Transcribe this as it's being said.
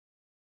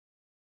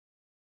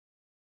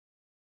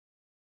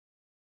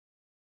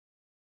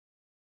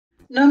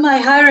No mai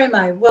haere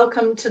mai.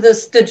 Welcome to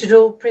this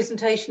digital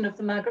presentation of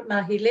the Margaret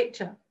Mahy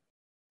Lecture.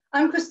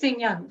 I'm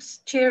Christine Youngs,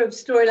 Chair of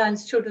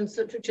Storylines Children's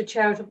Literature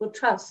Charitable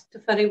Trust, Te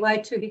Whare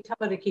Waituhi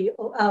Tamariki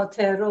o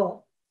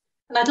Aotearoa.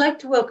 And I'd like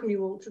to welcome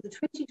you all to the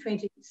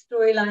 2020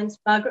 Storylines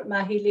Margaret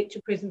Mahy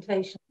Lecture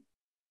presentation.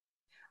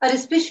 I'd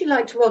especially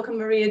like to welcome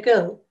Maria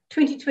Gill,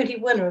 2020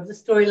 winner of the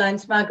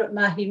Storylines Margaret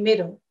Mahy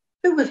Medal,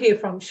 who we'll hear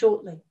from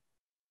shortly.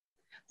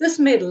 This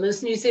medal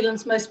is New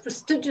Zealand's most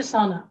prestigious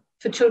honour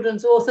for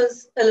children's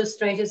authors,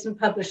 illustrators and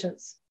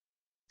publishers.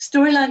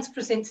 Storylines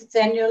presents it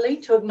annually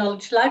to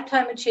acknowledge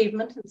lifetime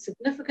achievement and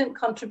significant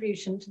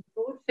contribution to the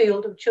broad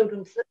field of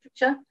children's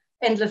literature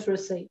and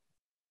literacy.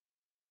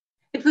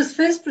 It was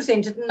first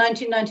presented in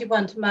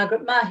 1991 to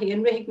Margaret Mahy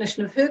in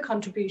recognition of her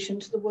contribution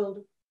to the world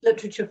of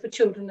literature for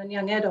children and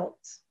young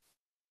adults.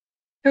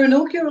 Her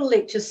inaugural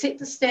lecture set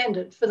the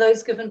standard for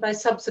those given by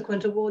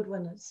subsequent award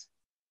winners.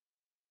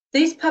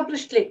 These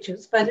published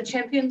lectures by the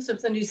champions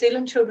of the New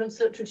Zealand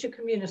children's literature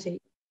community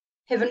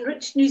have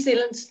enriched New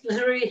Zealand's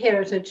literary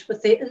heritage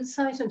with their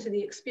insight into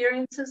the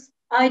experiences,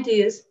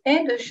 ideas,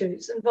 and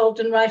issues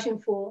involved in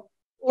writing for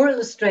or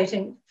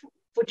illustrating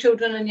for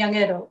children and young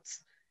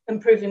adults,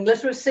 improving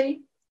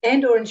literacy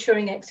and or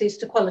ensuring access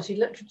to quality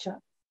literature.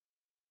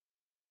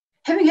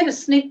 Having had a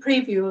sneak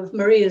preview of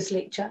Maria's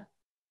lecture,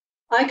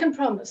 I can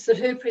promise that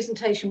her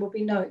presentation will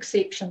be no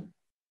exception.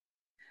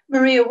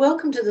 Maria,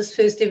 welcome to this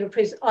first ever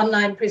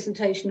online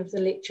presentation of the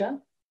lecture,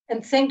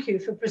 and thank you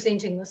for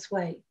presenting this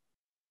way.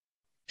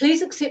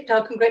 Please accept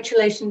our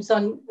congratulations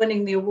on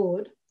winning the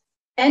award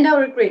and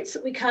our regrets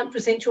that we can't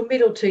present your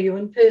medal to you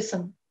in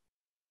person.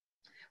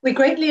 We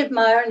greatly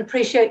admire and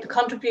appreciate the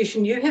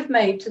contribution you have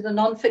made to the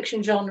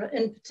non-fiction genre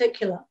in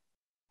particular,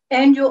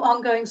 and your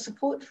ongoing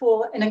support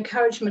for and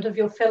encouragement of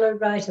your fellow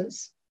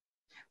writers.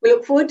 We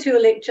look forward to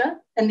your lecture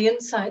and the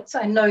insights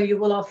I know you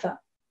will offer.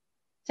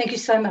 Thank you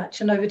so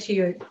much, and over to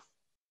you.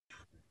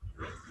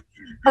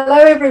 Hello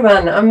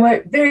everyone,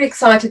 I'm very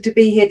excited to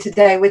be here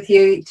today with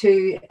you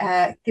to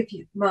give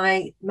you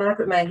my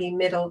Margaret Mahy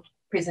Medal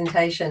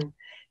presentation.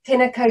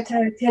 Tēnā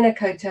koutou, tēnā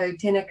koutou,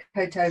 tēnā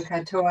koutou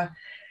katoa.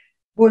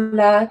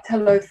 Bula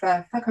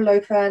talofa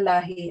whakalofa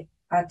lahi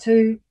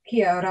atu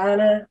kia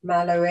orana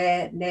malo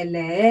e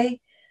lele.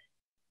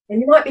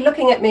 And you might be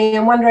looking at me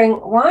and wondering,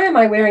 why am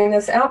I wearing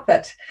this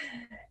outfit?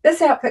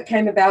 This outfit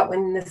came about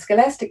when the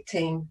Scholastic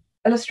team,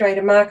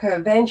 illustrator Marco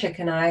Vanchik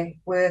and I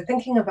were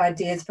thinking of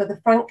ideas for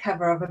the front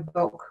cover of a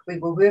book we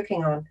were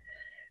working on.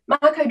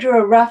 Marco drew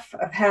a rough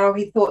of how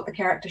he thought the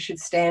character should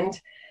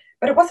stand,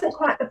 but it wasn't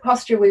quite the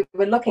posture we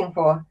were looking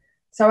for.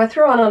 So I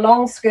threw on a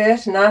long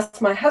skirt and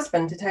asked my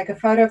husband to take a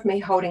photo of me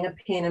holding a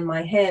pen in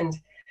my hand.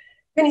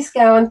 Penny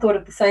Scowen thought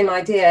of the same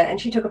idea,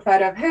 and she took a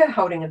photo of her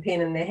holding a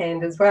pen in their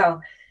hand as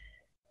well.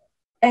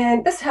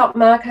 And this helped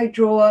Marco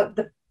draw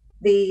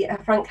the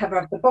front cover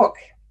of the book.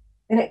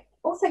 And it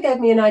also gave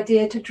me an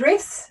idea to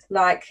dress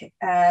like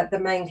the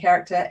main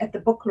character at the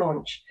book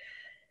launch.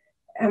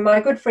 And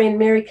my good friend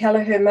Mary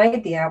Kelleher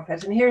made the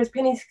outfit, and here is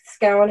Penny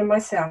Scowen and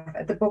myself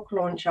at the book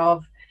launch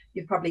of,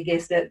 you've probably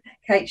guessed it,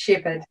 Kate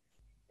Shepherd.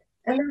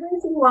 And the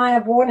reason why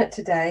I've worn it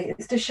today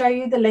is to show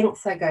you the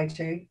lengths I go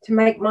to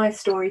make my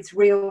stories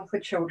real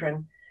for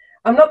children.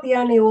 I'm not the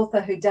only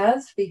author who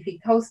does. Fifi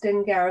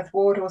Colston, Gareth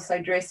Ward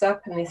also dress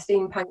up in their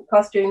steampunk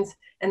costumes,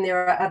 and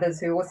there are others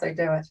who also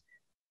do it.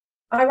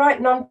 I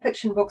write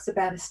non-fiction books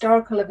about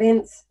historical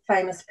events,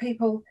 famous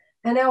people,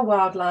 and our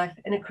wildlife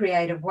in a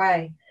creative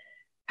way.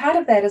 Part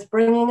of that is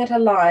bringing it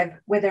alive,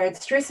 whether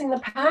it's dressing the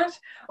part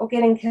or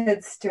getting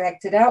kids to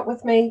act it out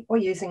with me or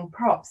using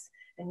props.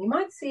 And you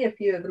might see a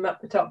few of them up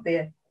the top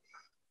there.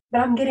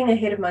 But I'm getting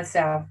ahead of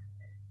myself.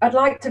 I'd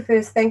like to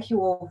first thank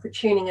you all for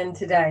tuning in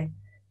today.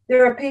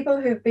 There are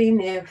people who've been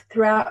there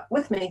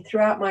with me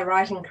throughout my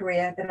writing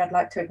career that I'd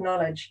like to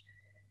acknowledge.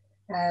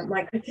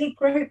 My critique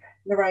group,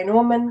 Lorraine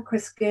Orman,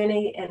 Chris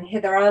Gurney and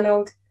Heather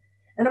Arnold.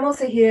 And I'm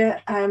also here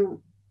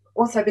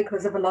also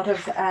because of a lot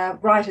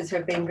of writers who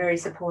have been very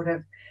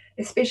supportive,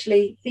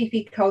 especially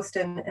Fifi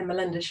Colston and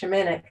Melinda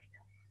Shemanek.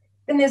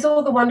 Then there's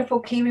all the wonderful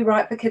Kiwi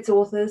Write for Kids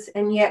authors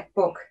and Yak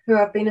Book who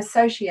I've been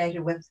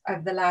associated with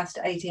over the last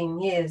 18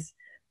 years.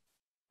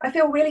 I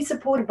feel really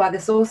supported by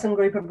this awesome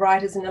group of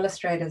writers and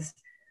illustrators.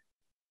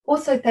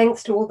 Also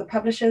thanks to all the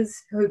publishers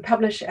who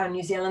publish our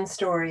New Zealand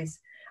stories.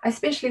 I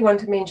especially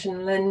want to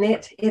mention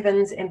Lynette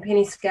Evans and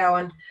Penny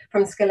Scowen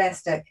from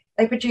Scholastic.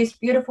 They produce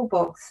beautiful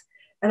books,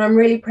 and I'm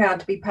really proud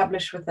to be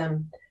published with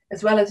them,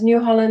 as well as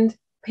New Holland,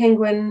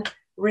 Penguin,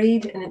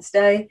 Reed in its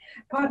day,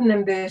 Podden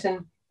and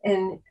Burton,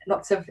 and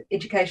lots of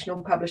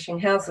educational publishing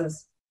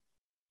houses.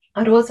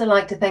 I'd also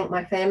like to thank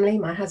my family,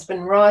 my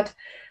husband Rod,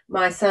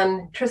 my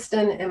son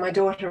Tristan, and my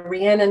daughter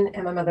Rhiannon,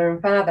 and my mother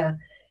and father.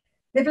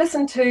 They've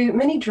listened to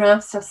many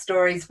drafts of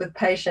stories with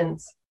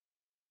patience.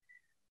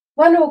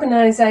 One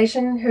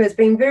organisation who has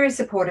been very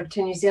supportive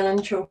to New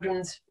Zealand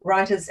children's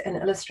writers and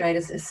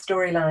illustrators is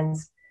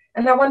Storylines,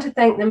 and I want to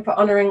thank them for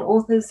honouring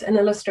authors and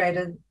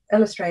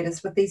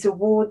illustrators with these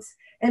awards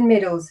and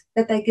medals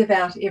that they give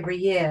out every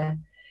year.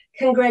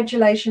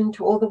 Congratulations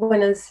to all the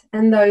winners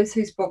and those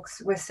whose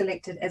books were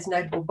selected as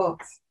notable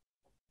books.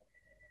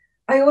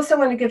 I also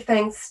want to give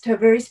thanks to a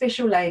very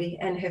special lady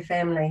and her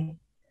family.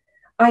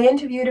 I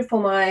interviewed her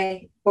for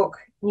my book,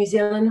 New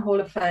Zealand Hall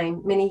of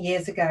Fame, many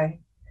years ago.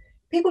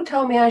 People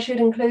told me I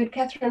should include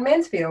Catherine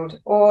Mansfield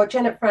or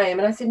Janet Frame,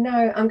 and I said,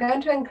 no, I'm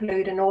going to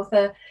include an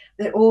author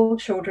that all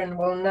children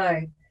will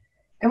know.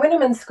 And when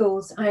I'm in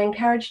schools, I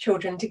encourage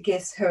children to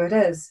guess who it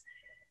is.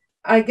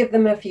 I give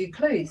them a few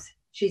clues.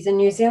 She's a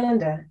New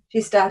Zealander.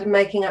 She started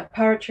making up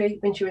poetry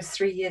when she was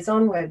 3 years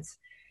onwards.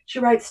 She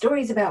wrote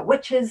stories about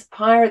witches,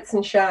 pirates,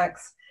 and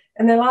sharks.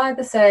 And they'll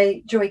either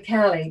say Joy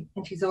Cowley,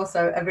 and she's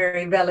also a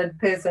very valid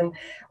person,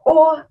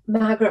 or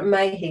Margaret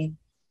Mahy.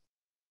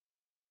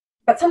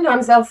 But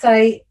sometimes they'll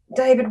say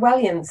David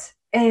Williams,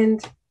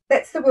 and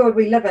that's the world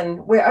we live in,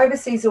 where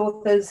overseas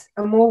authors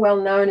are more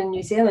well known in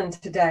New Zealand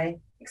today,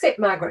 except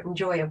Margaret and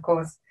Joy, of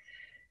course.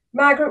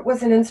 Margaret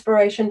was an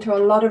inspiration to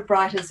a lot of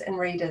writers and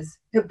readers.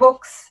 Her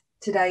books,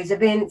 today's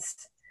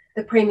events,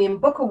 the Premium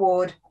Book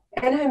Award,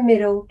 and her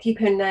medal keep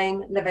her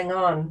name living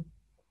on.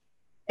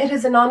 It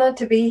is an honour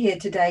to be here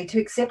today to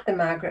accept the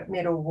Margaret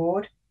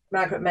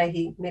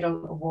Mahy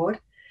Medal Award.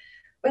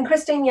 When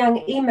Christine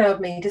Young emailed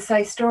me to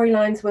say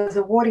Storylines was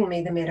awarding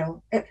me the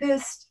medal, at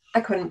first I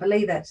couldn't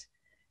believe it.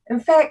 In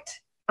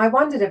fact, I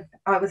wondered if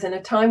I was in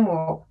a time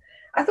warp.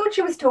 I thought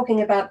she was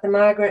talking about the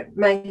Margaret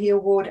Mahy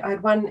Award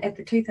I'd won at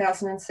the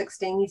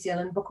 2016 New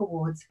Zealand Book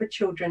Awards for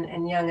Children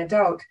and Young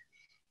Adult.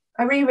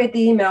 I reread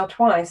the email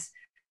twice.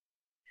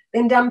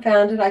 Then,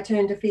 dumbfounded, I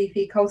turned to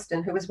Fifi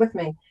Colston, who was with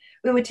me.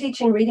 We were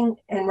teaching reading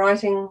and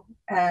writing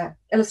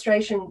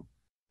illustration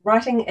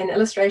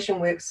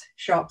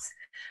workshops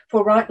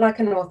for Write Like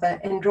an Author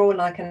and Draw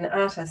Like an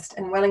Artist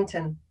in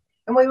Wellington.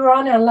 And we were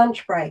on our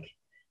lunch break.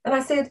 And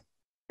I said,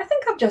 I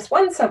think I've just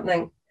won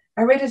something.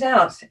 I read it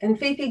out, and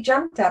Fifi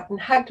jumped up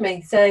and hugged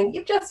me, saying,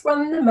 you've just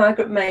won the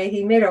Margaret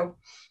Mahy Medal.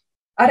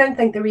 I don't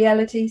think the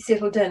reality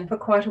settled in for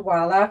quite a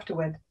while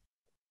afterward.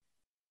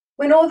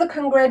 When all the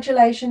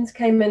congratulations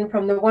came in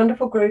from the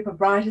wonderful group of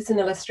writers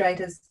and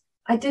illustrators,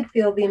 I did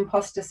feel the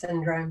imposter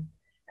syndrome,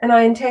 and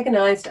I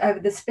antagonized over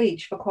the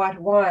speech for quite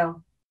a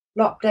while.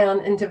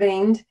 Lockdown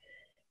intervened,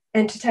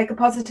 and to take a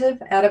positive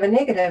out of a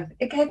negative,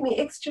 it gave me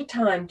extra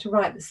time to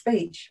write the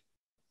speech.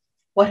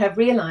 What I've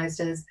realized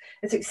is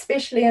it's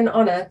especially an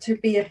honor to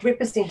be a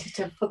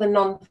representative for the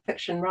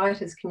non-fiction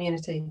writers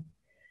community.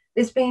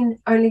 There's been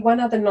only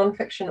one other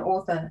non-fiction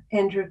author,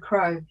 Andrew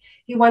Crow.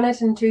 He won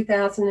it in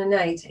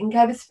 2008 and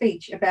gave a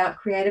speech about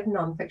creative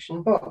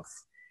non-fiction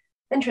books.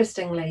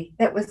 Interestingly,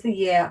 that was the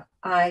year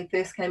I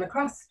first came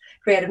across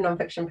creative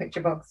non-fiction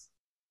picture books.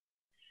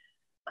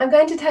 I'm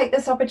going to take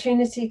this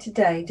opportunity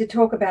today to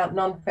talk about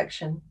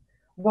non-fiction,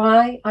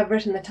 why I've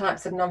written the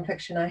types of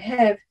non-fiction I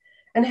have,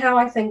 and how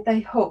I think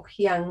they hook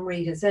young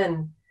readers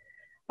in.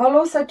 I'll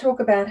also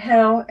talk about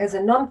how, as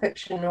a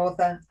non-fiction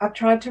author, I've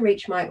tried to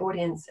reach my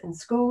audience in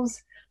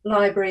schools,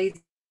 libraries,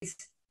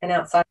 and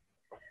outside.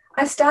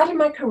 I started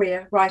my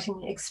career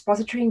writing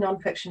expository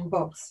non-fiction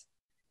books.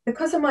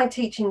 Because of my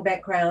teaching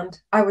background,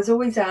 I was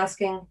always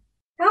asking,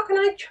 how can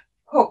I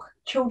hook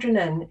children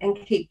in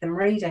and keep them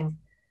reading?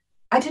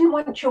 I didn't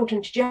want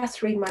children to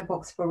just read my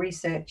books for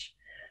research.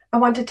 I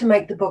wanted to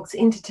make the books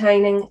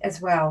entertaining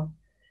as well.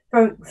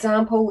 For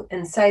example,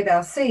 in Save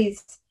Our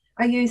Seas,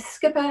 I used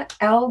skipper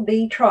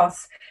L.B.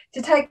 Tross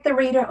to take the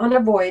reader on a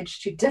voyage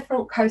to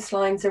different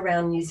coastlines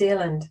around New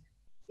Zealand.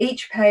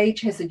 Each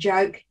page has a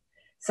joke,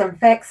 some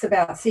facts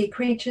about sea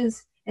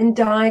creatures, and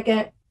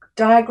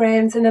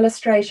diagrams and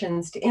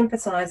illustrations to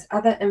emphasize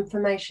other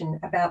information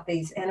about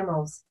these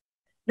animals.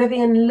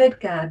 Vivian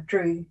Lidgard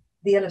drew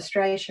the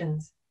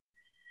illustrations.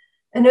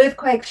 In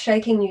Earthquakes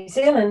Shaking New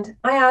Zealand,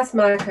 I asked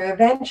Marko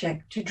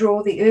Ivanchik to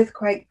draw the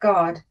earthquake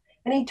god,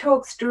 and he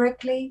talks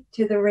directly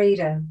to the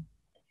reader.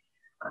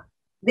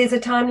 There's a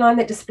timeline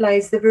that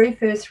displays the very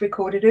first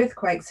recorded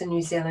earthquakes in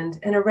New Zealand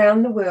and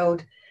around the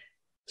world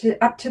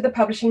up to the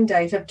publishing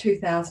date of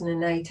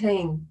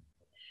 2018.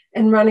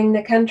 In running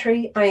the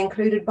country, I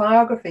included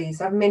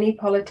biographies of many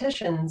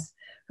politicians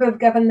who have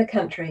governed the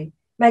country,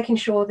 making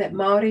sure that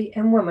Māori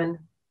and women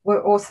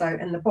were also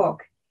in the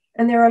book.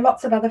 And there are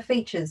lots of other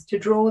features to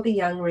draw the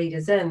young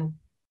readers in.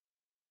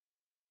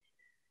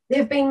 There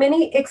have been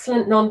many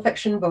excellent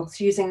non-fiction books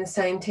using the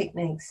same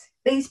techniques.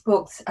 These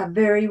books are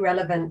very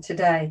relevant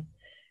today.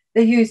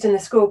 They're used in the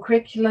school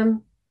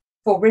curriculum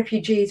for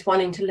refugees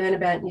wanting to learn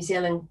about New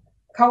Zealand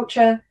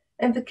culture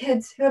and for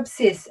kids who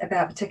obsess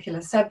about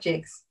particular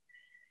subjects.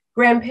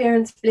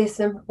 Grandparents, bless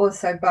them,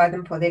 also buy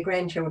them for their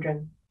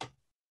grandchildren.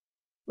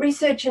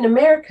 Research in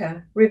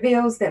America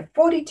reveals that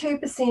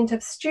 42%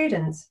 of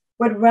students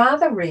would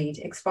rather read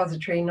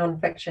expository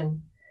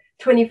non-fiction.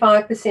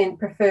 25%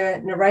 prefer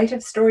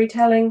narrative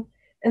storytelling,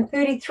 and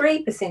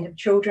 33% of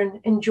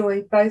children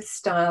enjoy both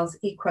styles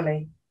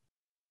equally.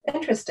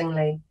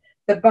 Interestingly,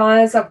 the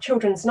buyers of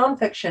children's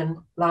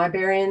non-fiction,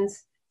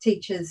 librarians,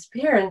 teachers,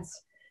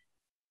 parents,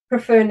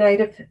 prefer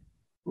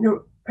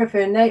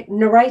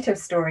narrative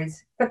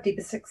stories,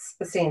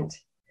 56%,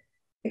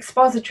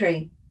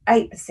 expository,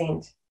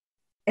 8%,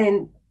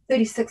 and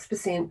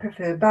 36%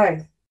 prefer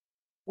both.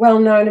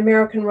 Well-known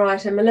American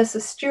writer Melissa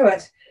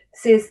Stewart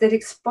says that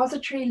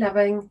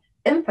expository-loving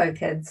info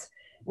kids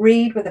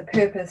read with a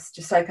purpose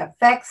to soak up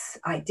facts,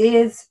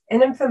 ideas,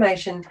 and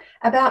information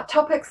about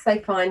topics they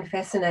find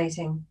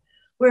fascinating,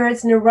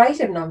 whereas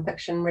narrative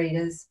nonfiction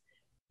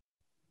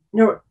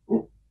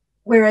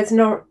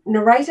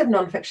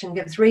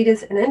gives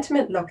readers an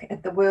intimate look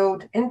at the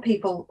world and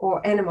people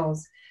or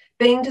animals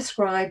being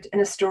described in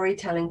a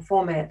storytelling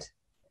format.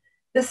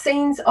 The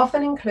scenes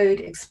often include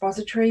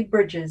expository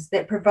bridges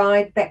that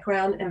provide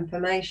background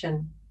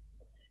information.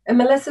 In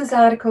Melissa's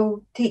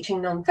article, Teaching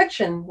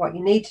Nonfiction, What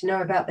You Need to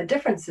Know About the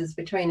Differences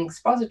Between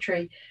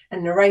Expository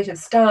and Narrative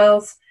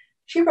Styles,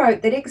 she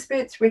wrote that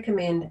experts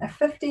recommend a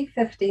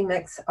 50-50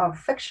 mix of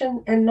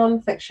fiction and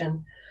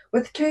nonfiction,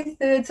 with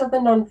 2/3 of the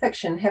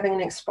nonfiction having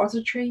an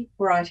expository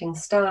writing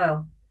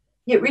style.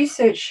 Yet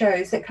research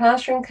shows that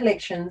classroom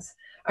collections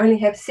only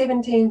have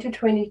 17 to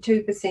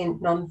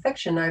 22%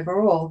 nonfiction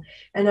overall,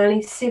 and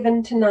only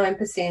 7 to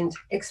 9%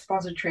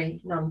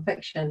 expository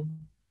nonfiction.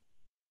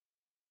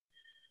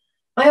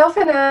 I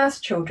often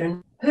ask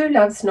children who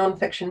loves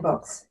nonfiction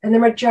books, and the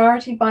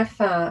majority by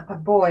far are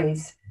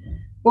boys.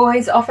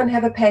 Boys often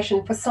have a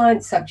passion for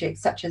science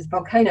subjects such as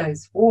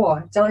volcanoes,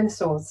 war,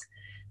 dinosaurs.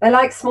 They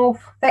like small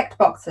fact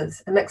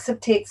boxes, a mix of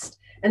text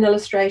and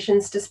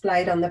illustrations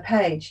displayed on the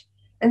page,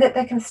 and that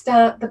they can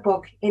start the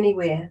book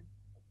anywhere.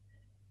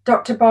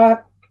 Dr.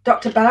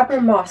 Barbara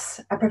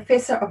Moss, a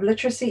professor of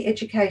literacy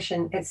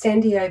education at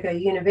San Diego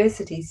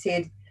University,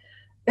 said,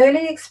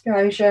 "Early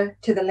exposure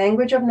to the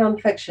language of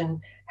nonfiction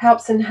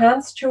helps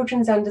enhance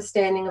children's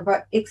understanding of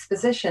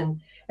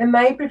exposition and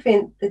may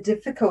prevent the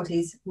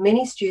difficulties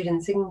many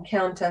students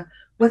encounter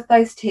with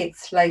those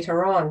texts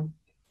later on."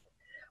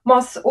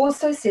 Moss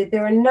also said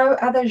there are no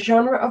other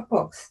genre of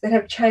books that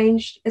have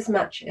changed as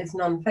much as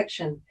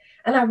nonfiction,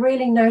 and I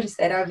really noticed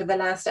that over the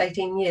last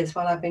 18 years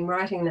while I've been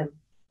writing them.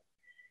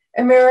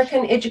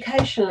 American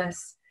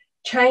educationalists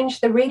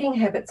changed the reading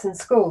habits in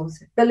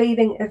schools,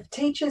 believing if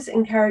teachers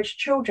encourage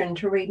children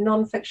to read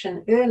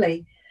nonfiction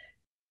early,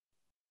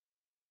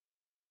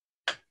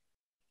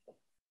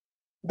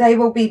 they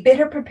will be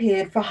better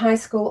prepared for high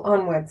school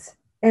onwards,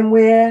 and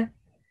where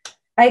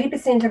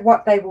 80% of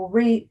what they will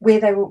read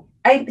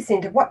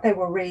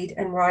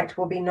and write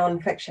will be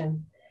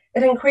nonfiction.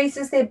 It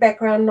increases their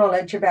background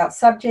knowledge about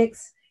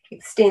subjects,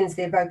 extends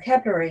their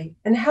vocabulary,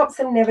 and helps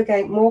them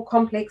navigate more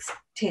complex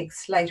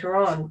texts later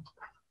on.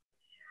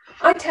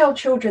 I tell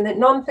children that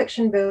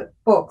nonfiction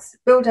books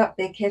build up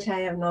their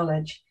kitty of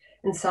knowledge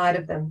inside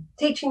of them,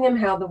 teaching them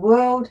how the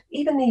world,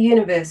 even the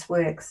universe,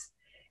 works,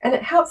 and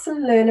it helps them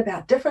learn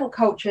about different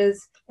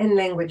cultures and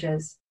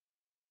languages.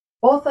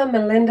 Author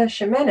Melinda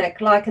Shamanek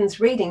likens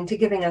reading to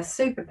giving us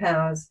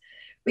superpowers.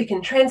 We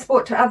can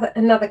transport to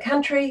another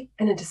country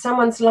and into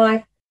someone's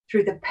life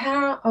through the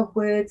power of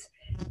words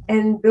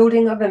and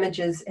building of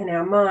images in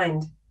our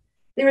mind.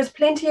 There is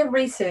plenty of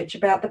research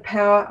about the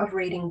power of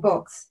reading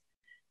books.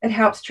 It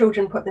helps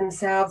children put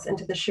themselves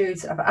into the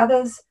shoes of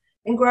others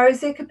and grows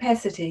their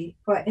capacity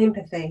for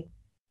empathy.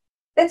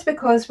 That's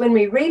because when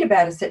we read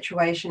about a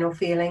situation or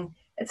feeling,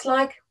 it's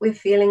like we're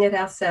feeling it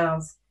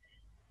ourselves.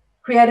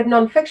 Creative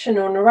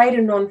nonfiction or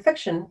narrative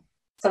nonfiction,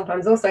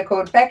 sometimes also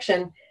called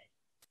faction,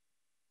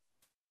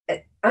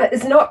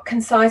 is not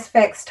concise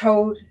facts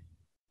told.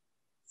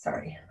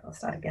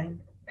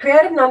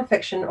 Creative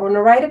nonfiction or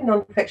narrative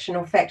nonfiction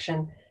or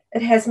faction,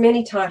 it has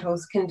many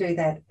titles, can do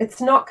that.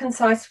 It's not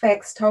concise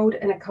facts told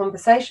in a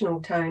conversational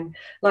tone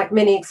like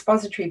many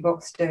expository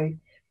books do.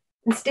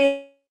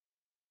 Instead,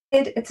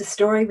 it's a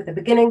story with a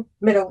beginning,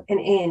 middle, and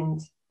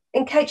end.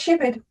 In Kate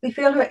Shepherd, we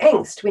feel her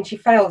angst when she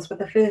fails with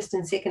the first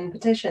and second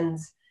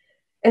petitions.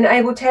 In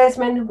Abel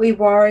Tasman, we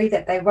worry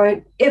that they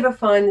won't ever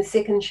find the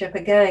second ship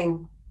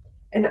again.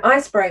 In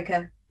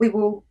Icebreaker, we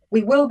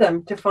will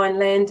them to find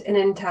land in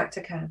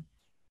Antarctica.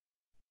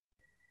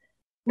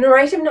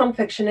 Narrative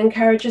nonfiction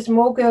encourages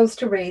more girls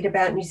to read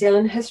about New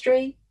Zealand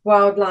history,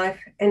 wildlife,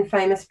 and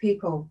famous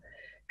people,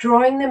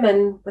 drawing them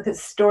in with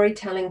its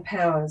storytelling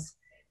powers.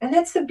 And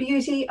that's the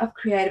beauty of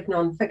creative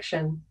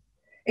nonfiction.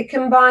 It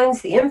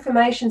combines the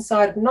information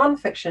side of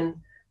nonfiction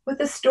with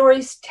the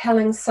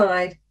storytelling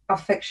side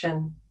of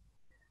fiction.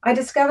 I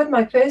discovered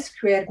my first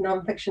creative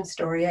nonfiction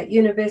story at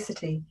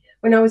university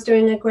when I was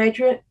doing a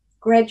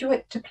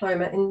graduate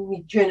diploma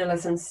in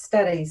journalism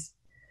studies.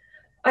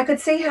 I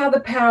could see how the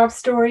power of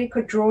story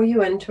could draw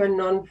you into a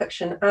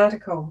nonfiction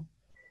article.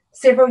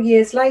 Several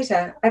years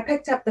later, I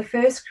picked up the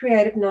first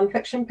creative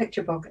nonfiction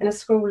picture book in a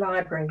school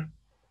library.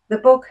 The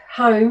book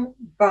Home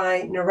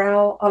by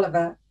Narelle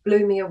Oliver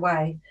blew me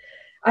away.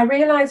 I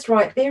realized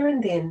right there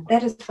and then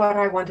that is what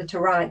I wanted to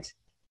write.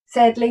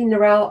 Sadly,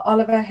 Narelle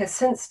Oliver has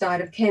since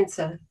died of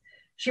cancer.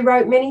 She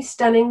wrote many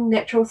stunning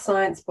natural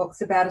science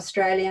books about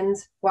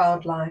Australians'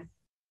 wildlife.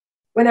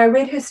 When I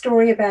read her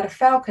story about a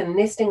falcon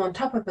nesting on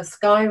top of a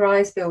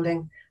sky-rise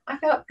building, I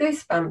felt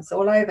goosebumps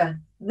all over.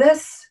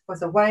 This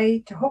was a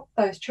way to hook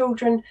those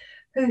children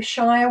who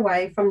shy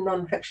away from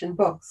nonfiction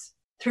books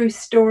through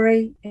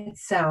story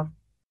itself.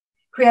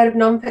 Creative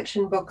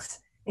nonfiction books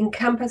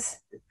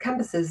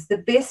encompasses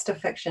the best of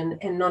fiction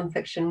and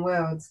nonfiction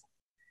worlds.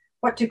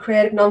 What do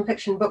creative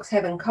nonfiction books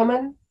have in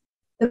common?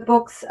 The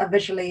books are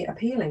visually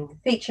appealing,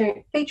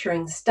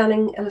 featuring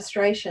stunning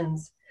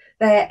illustrations.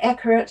 They are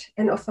accurate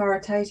and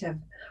authoritative,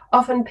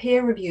 often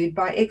peer-reviewed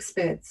by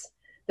experts.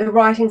 The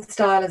writing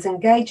style is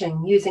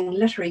engaging, using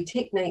literary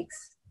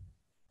techniques.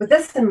 With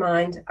this in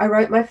mind, I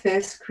wrote my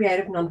first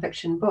creative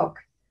nonfiction book,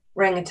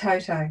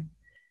 Rangitoto.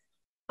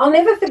 I'll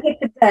never forget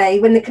the day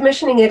when the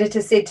commissioning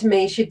editor said to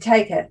me she'd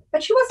take it,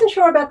 but she wasn't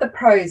sure about the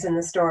prose in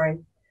the story.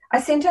 I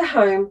sent her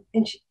home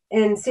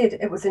and said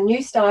it was a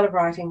new style of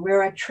writing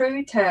where a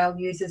true tale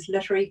uses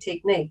literary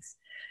techniques.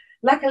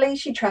 Luckily,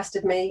 she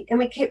trusted me and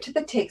we kept to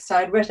the text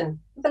I'd written,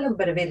 with a little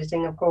bit of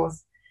editing, of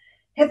course.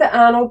 Heather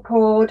Arnold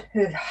poured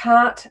her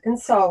heart and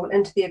soul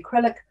into the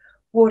acrylic,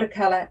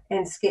 watercolour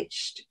and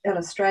sketched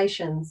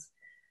illustrations.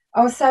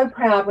 I was so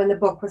proud when the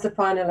book was a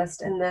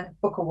finalist in the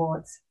Book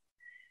Awards.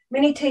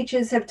 Many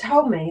teachers have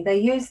told me they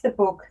use the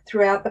book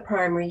throughout the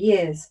primary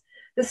years,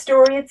 the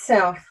story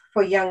itself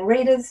for young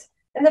readers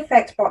and the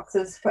fact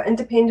boxes for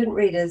independent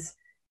readers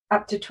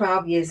up to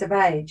 12 years of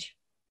age.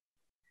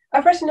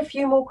 I've written a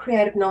few more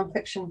creative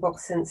nonfiction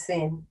books since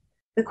then.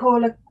 The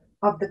Call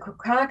of the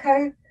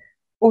Kukako,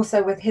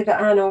 also with Heather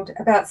Arnold,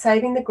 about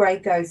saving the grey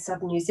ghosts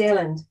of New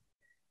Zealand.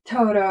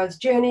 Tauroa's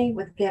Journey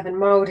with Gavin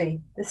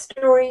Mouldy, the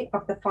story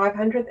of the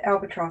 500th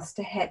albatross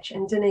to hatch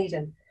in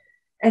Dunedin,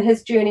 and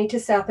his journey to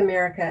South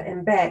America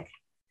and back.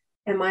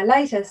 And my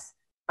latest,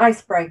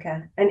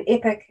 Icebreaker, an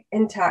epic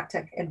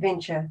Antarctic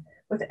adventure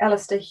with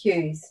Alistair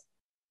Hughes.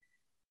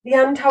 The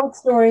untold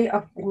story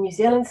of the New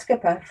Zealand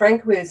skipper,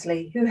 Frank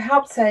Worsley, who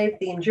helped save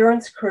the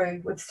Endurance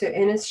crew with Sir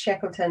Ernest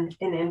Shackleton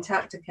in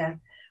Antarctica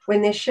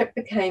when their ship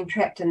became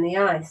trapped in the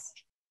ice.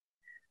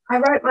 I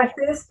wrote my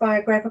first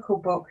biographical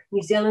book,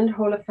 New Zealand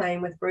Hall of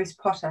Fame with Bruce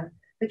Potter,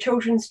 the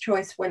Children's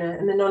Choice winner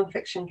in the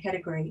non-fiction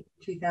category,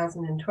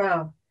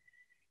 2012.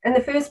 And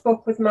the first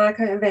book with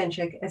Marko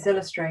Ivanchik as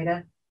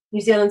illustrator,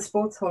 New Zealand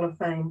Sports Hall of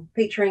Fame,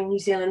 featuring New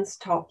Zealand's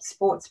top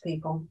sports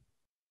people.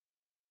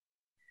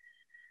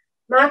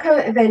 Marko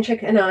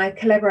Ivanchik and I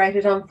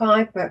collaborated on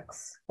 5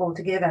 books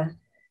altogether.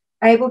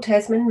 Abel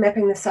Tasman,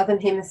 Mapping the Southern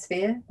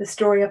Hemisphere, the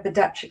story of the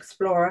Dutch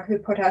explorer who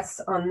put us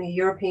on the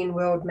European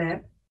world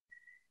map.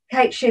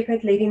 Kate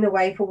Shepherd, Leading the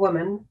Way for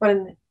Women,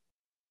 one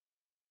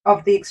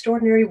of the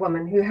extraordinary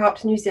women who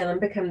helped New Zealand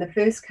become the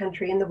first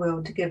country in the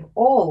world to give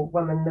all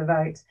women the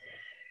vote,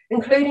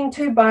 including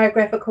 2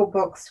 biographical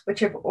books, which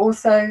have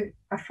also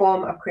a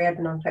form of creative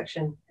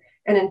nonfiction.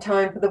 And in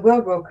time for the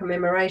World War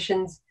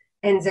commemorations,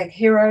 Anzac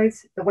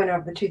Heroes, the winner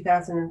of the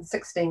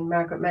 2016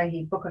 Margaret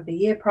Mahy Book of the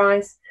Year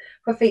Prize,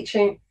 for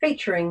featuring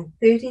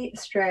 30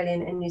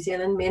 Australian and New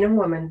Zealand men and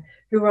women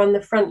who were on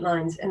the front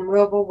lines in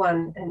World War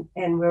I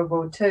and World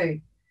War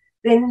II.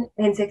 Then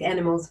Anzac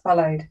Animals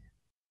followed.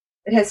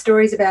 It has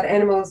stories about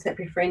animals that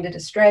befriended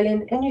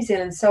Australian and New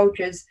Zealand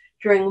soldiers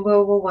during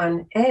World War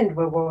I and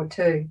World War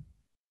II.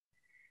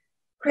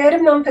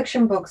 Creative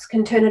nonfiction books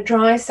can turn a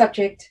dry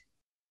subject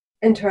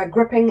into a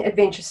gripping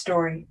adventure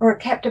story, or a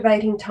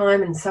captivating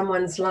time in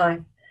someone's life,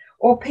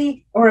 or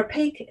a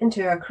peek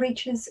into a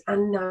creature's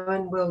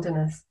unknown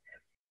wilderness.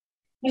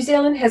 New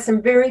Zealand has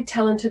some very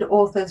talented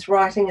authors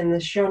writing in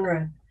this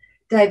genre.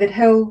 David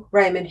Hill,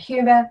 Raymond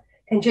Huber,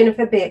 and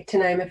Jennifer Beck, to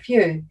name a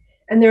few,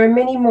 and there are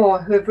many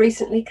more who have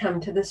recently come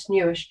to this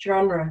newish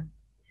genre.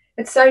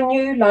 It's so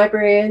new,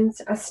 librarians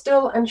are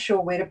still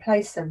unsure where to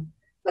place them,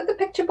 with the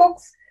picture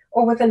books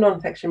or with the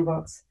nonfiction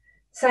books.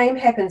 Same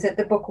happens at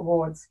the Book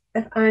Awards,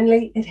 if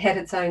only it had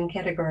its own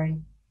category.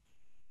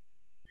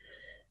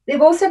 There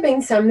have also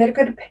been some that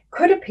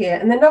could appear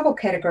in the novel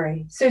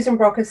category. Susan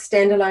Brocker's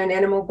standalone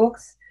animal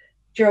books,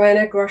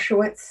 Joanna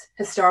Groshowitz's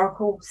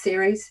historical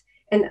series,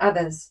 and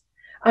others.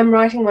 I'm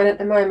writing one at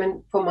the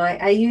moment for my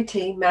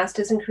AUT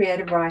Masters in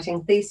Creative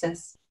Writing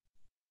thesis.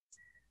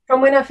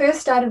 From when I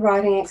first started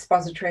writing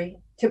expository,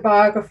 to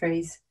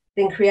biographies,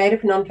 then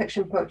creative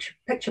nonfiction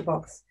picture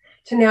books,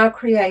 to now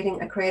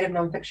creating a creative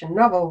nonfiction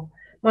novel,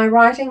 my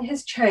writing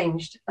has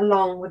changed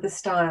along with the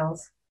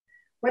styles.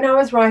 When I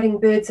was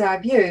writing Bird's Eye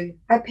View,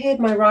 I pared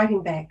my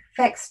writing back,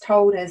 facts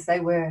told as they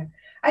were.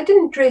 I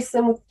didn't dress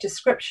them with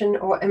description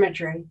or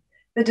imagery.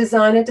 The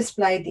designer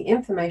displayed the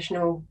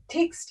informational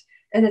text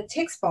in a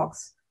text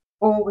box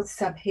or with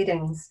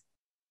subheadings.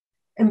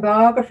 In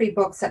biography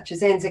books such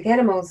as Anzac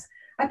Animals,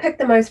 I pick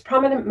the most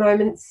prominent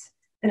moments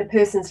in a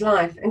person's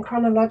life and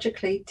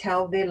chronologically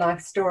tell their life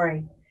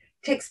story.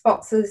 Text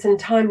boxes and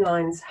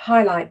timelines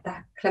highlight the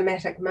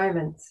climatic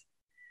moments.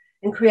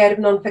 In creative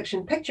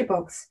nonfiction picture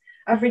books,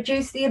 I've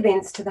reduced the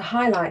events to the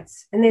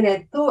highlights and then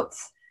add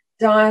thoughts,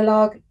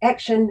 dialogue,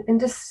 action, and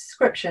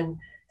description,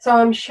 so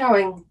I'm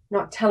showing,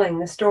 not telling,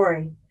 the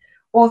story.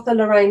 Author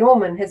Lorraine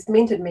Orman has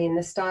mentored me in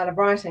this style of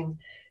writing,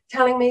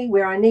 telling me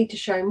where I need to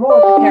show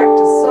more of the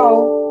character's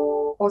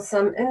soul or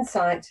some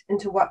insight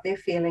into what they're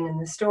feeling in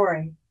the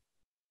story.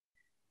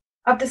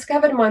 I've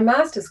discovered in my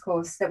master's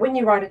course that when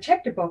you write a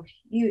chapter book,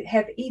 you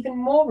have even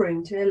more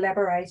room to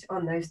elaborate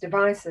on those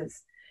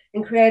devices.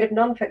 In creative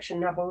nonfiction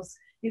novels,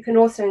 you can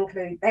also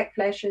include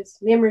backflashes,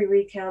 memory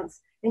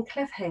recounts, and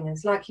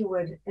cliffhangers like you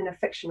would in a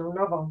fictional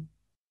novel.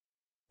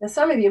 Now,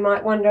 some of you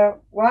might wonder,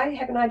 why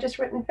haven't I just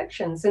written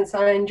fiction, since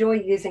I enjoy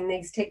using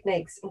these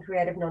techniques in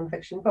creative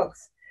nonfiction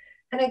books?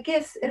 And I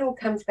guess it all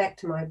comes back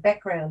to my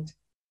background.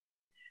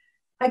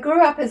 I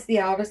grew up as the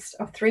eldest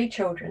of 3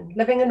 children,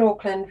 living in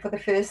Auckland for the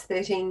first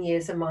 13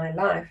 years of my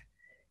life,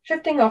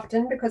 shifting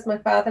often because my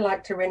father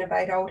liked to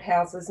renovate old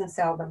houses and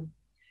sell them.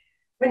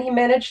 When he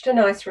managed an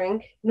ice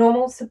rink,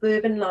 normal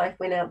suburban life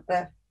went out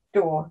the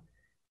door.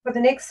 For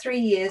the next 3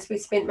 years, we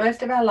spent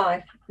most of our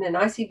life in an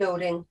icy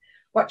building,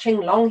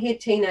 watching long-haired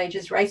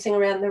teenagers racing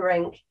around the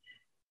rink,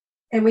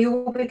 and we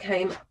all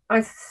became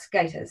ice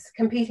skaters,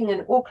 competing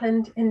in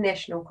Auckland and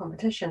national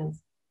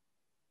competitions.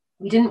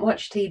 We didn't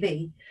watch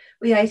TV.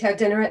 We ate our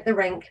dinner at the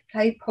rink,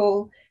 played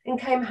pool, and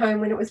came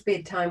home when it was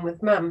bedtime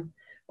with Mum,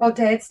 while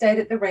Dad stayed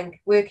at the rink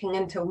working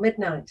until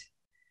midnight.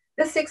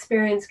 This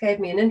experience gave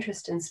me an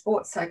interest in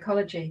sports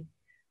psychology.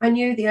 I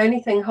knew the only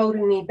thing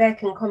holding me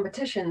back in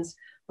competitions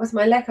was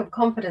my lack of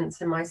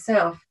confidence in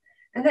myself,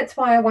 and that's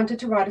why I wanted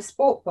to write a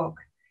sport book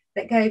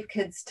that gave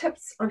kids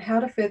tips on how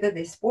to further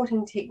their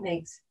sporting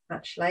techniques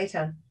much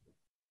later.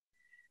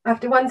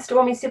 After one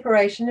stormy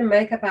separation and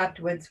makeup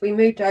afterwards, we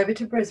moved over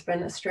to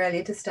Brisbane,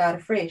 Australia to start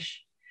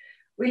afresh.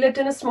 We lived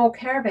in a small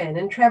caravan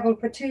and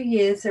travelled for 2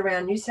 years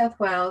around New South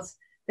Wales,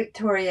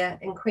 Victoria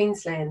and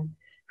Queensland,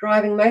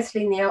 driving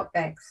mostly in the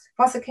outbacks,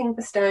 fossicking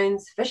for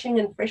stones, fishing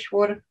in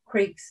freshwater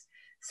creeks,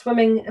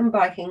 swimming and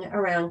biking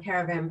around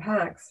caravan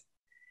parks.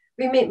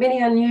 We met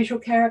many unusual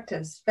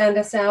characters, found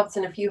ourselves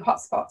in a few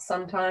hotspots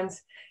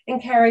sometimes,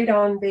 and carried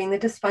on being the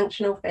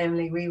dysfunctional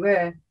family we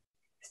were.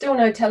 Still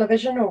no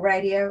television or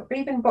radio or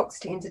even books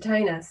to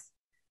entertain us.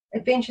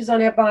 Adventures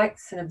on our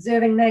bikes and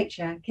observing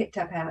nature kept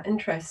up our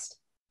interest.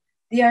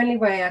 The only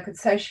way I could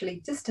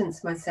socially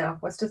distance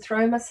myself was to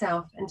throw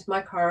myself into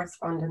my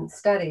correspondence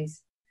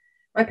studies.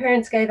 My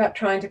parents gave up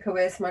trying to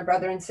coerce my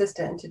brother and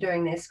sister into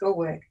doing their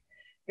schoolwork.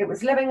 It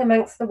was living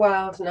amongst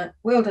the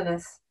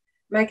wilderness,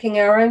 making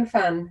our own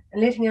fun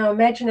and letting our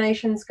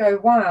imaginations go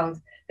wild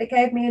that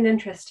gave me an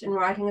interest in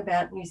writing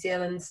about New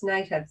Zealand's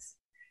natives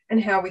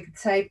and how we could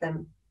save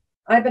them.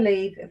 I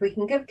believe if we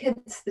can give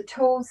kids the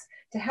tools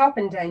to help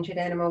endangered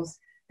animals,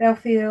 they'll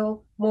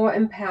feel more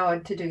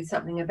empowered to do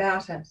something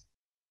about it.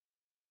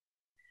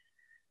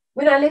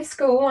 When I left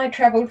school, I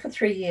travelled for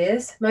 3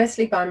 years,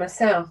 mostly by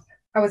myself.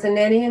 I was a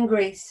nanny in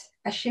Greece,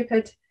 a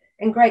shepherd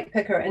and grape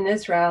picker in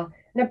Israel,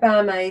 and a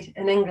barmaid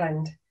in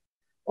England.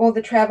 All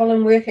the travel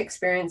and work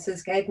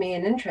experiences gave me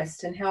an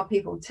interest in how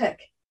people tick.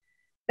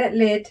 That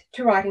led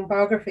to writing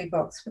biography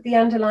books with the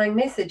underlying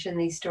message in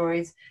these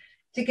stories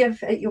to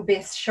give it your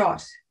best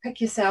shot,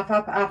 pick yourself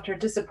up after a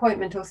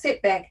disappointment or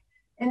setback,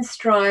 and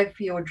strive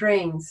for your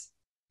dreams.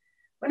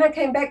 When I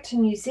came back to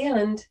New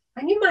Zealand,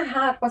 I knew my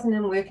heart wasn't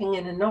in working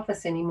in an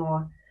office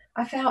anymore.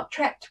 I felt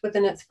trapped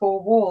within its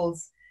 4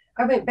 walls.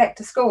 I went back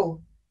to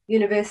school,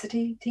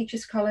 university,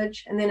 teachers'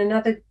 college, and then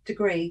another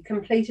degree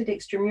completed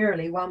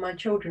extramurally while my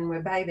children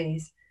were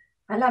babies.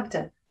 I loved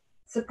it.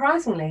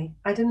 Surprisingly,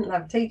 I didn't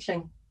love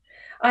teaching.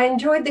 I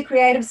enjoyed the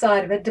creative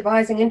side of it,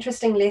 devising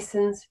interesting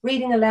lessons,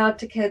 reading aloud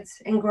to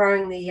kids, and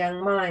growing their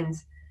young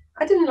minds.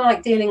 I didn't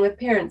like dealing with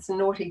parents and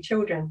naughty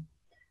children.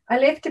 I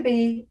left to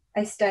be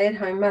a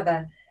stay-at-home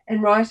mother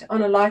and write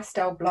on a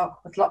lifestyle blog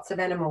with lots of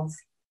animals.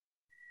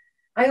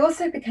 I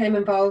also became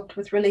involved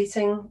with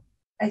releasing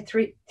a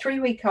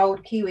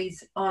three-week-old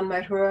Kiwis on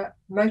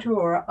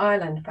Motuora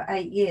Island for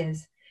 8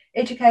 years,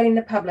 educating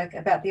the public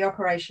about the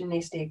Operation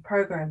Nest Egg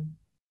program.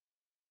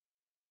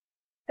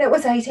 That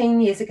was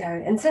 18 years ago,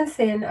 and since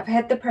then I've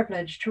had the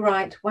privilege to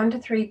write 1 to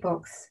 3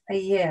 books a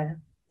year,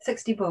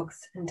 60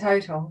 books in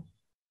total.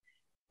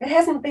 It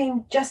hasn't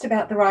been just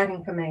about the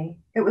writing for me.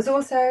 It was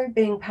also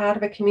being part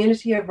of a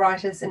community of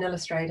writers and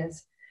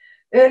illustrators.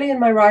 Early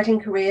in my writing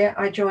career,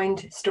 I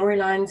joined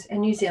Storylines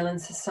and New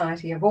Zealand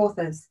Society of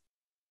Authors,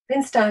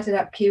 then started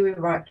up Kiwi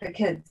Write for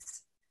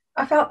Kids.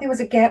 I felt there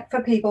was a gap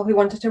for people who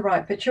wanted to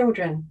write for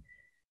children.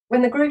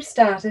 When the group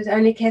started,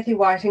 only Kathy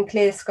White and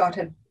Claire Scott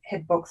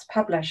had books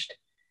published.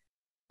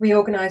 We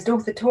organised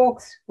author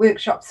talks,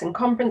 workshops and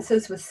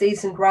conferences with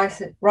seasoned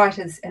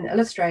writers and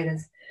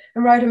illustrators,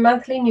 and wrote a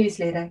monthly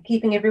newsletter,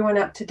 keeping everyone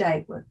up to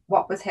date with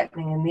what was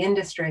happening in the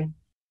industry.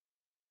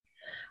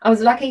 I was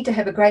lucky to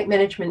have a great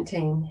management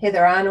team,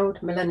 Heather Arnold,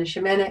 Melinda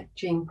Shemanek,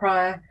 Jean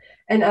Pryor,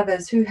 and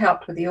others who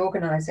helped with the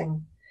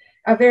organising.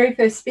 Our very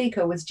first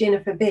speaker was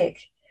Jennifer Beck.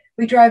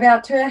 We drove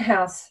out to her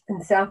house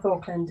in South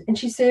Auckland and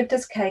she served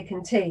us cake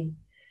and tea.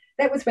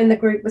 That was when the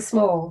group was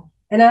small,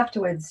 and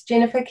afterwards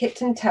Jennifer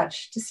kept in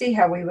touch to see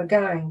how we were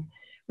going.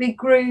 We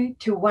grew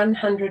to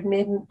 100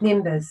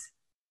 members.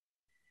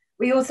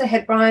 We also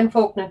had Brian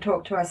Faulkner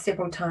talk to us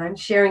several times,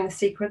 sharing the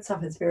secrets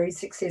of his very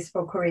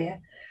successful career,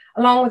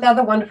 along with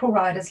other wonderful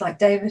writers like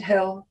David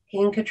Hill,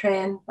 Ken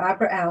Catran,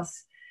 Barbara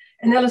Else,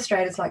 and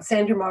illustrators like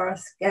Sandra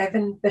Morris,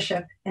 Gavin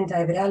Bishop, and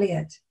David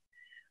Elliott.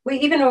 We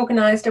even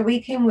organised a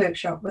weekend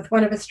workshop with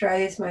one of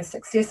Australia's most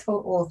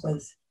successful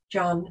authors,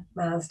 John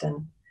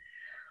Marsden.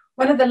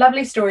 One of the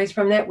lovely stories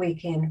from that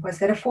weekend was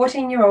that a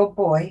 14-year-old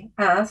boy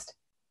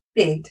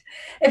begged,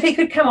 if he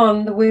could come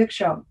on the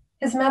workshop.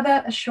 His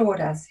mother assured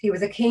us he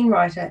was a keen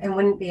writer and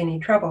wouldn't be any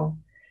trouble.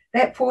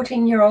 That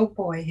 14-year-old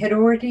boy had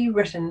already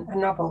written a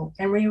novel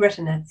and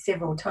rewritten it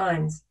several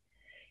times.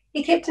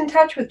 He kept in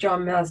touch with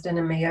John Marsden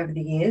and me over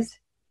the years.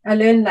 I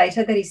learned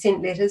later that he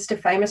sent letters to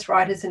famous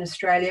writers in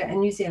Australia and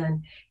New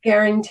Zealand,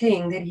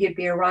 guaranteeing that he'd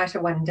be a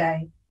writer one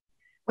day.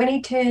 When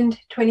he turned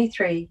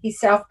 23, he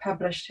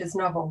self-published his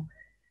novel,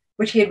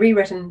 which he had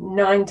rewritten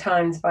 9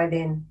 times by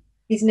then.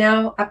 He's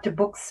now up to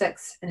book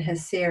 6 in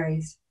his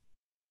series.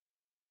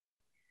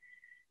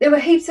 There were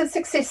heaps of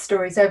success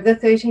stories over the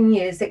 13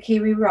 years that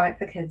Kiwi Write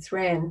for Kids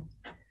ran,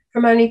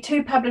 from only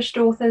 2 published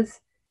authors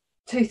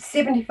to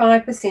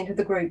 75% of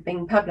the group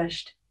being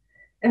published.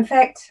 In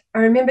fact, I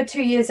remember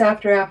 2 years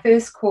after our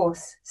first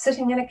course,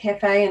 sitting in a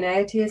cafe in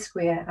Aotea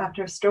Square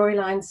after a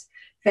Storylines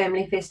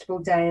Family Festival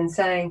day and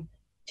saying,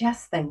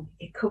 just think,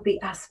 it could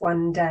be us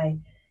one day,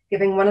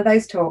 giving one of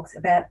those talks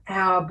about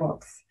our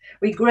books.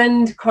 We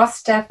grinned,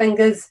 crossed our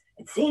fingers.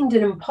 It seemed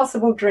an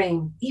impossible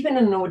dream, even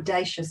an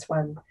audacious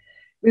one.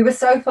 We were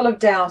so full of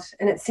doubt,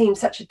 and it seemed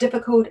such a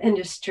difficult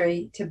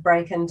industry to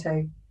break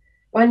into.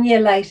 1 year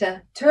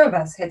later, 2 of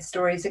us had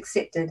stories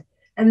accepted,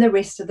 and the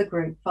rest of the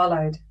group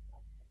followed.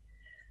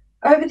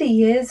 Over the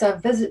years,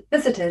 I've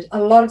visited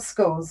a lot of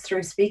schools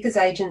through speakers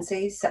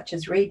agencies such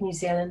as Read New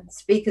Zealand,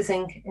 Speakers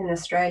Inc. in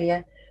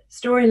Australia,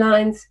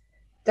 Storylines,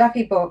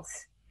 Duffy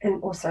Books,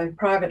 and also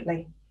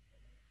privately.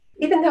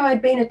 Even though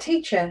I'd been a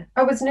teacher,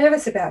 I was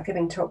nervous about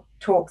giving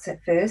talks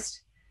at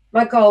first.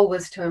 My goal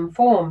was to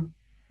inform.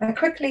 I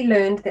quickly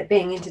learned that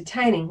being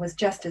entertaining was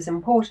just as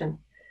important.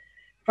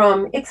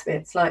 From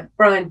experts like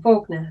Brian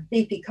Faulkner,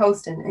 Fifi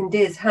Colston, and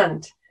Des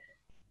Hunt,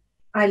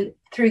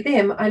 through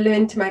them, I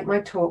learned to make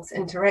my talks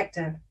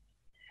interactive.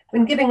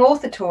 When giving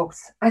author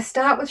talks, I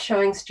start with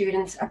showing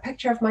students a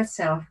picture of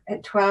myself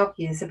at 12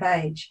 years of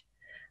age.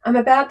 I'm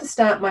about to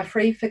start my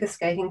free figure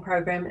skating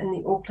program in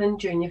the Auckland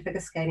Junior Figure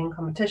Skating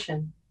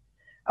Competition.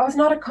 I was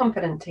not a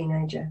confident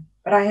teenager,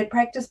 but I had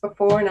practiced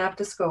before and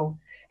after school,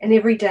 and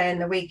every day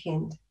and the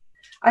weekend.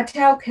 I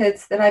tell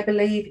kids that I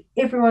believe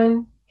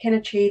everyone can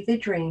achieve their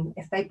dream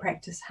if they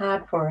practice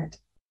hard for it.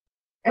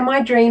 And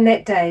my dream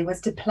that day was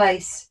to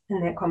place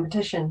in that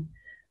competition.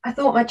 I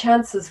thought my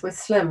chances were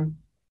slim.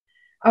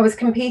 I was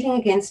competing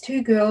against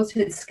 2 girls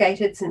who had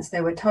skated since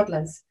they were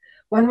toddlers.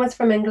 One was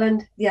from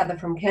England, the other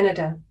from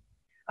Canada.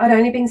 I'd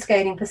only been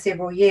skating for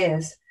several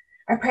years.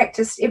 I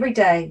practiced every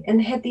day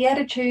and had the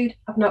attitude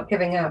of not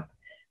giving up.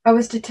 I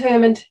was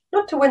determined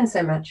not to win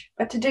so much,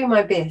 but to do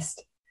my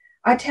best.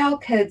 I tell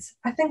kids,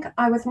 I think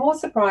I was more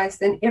surprised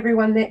than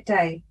everyone that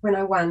day when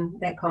I won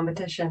that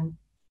competition.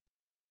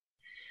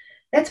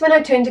 That's when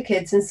I turn to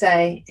kids and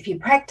say, if you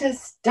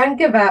practice, don't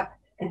give up,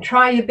 and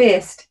try your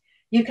best,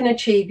 you can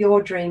achieve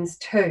your dreams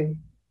too.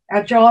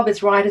 Our job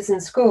as writers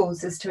in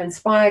schools is to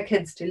inspire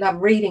kids to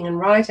love reading and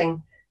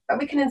writing, but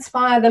we can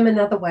inspire them in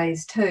other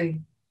ways too.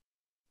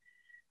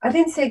 I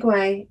then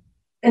segue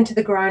into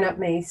the grown-up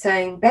me,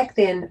 saying back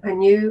then I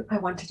knew I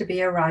wanted to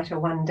be a writer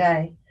one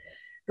day.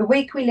 The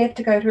week we left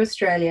to go to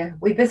Australia,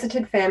 we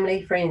visited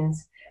family,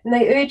 friends, and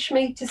they urged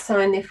me to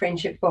sign their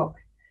friendship book.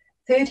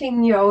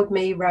 13-year-old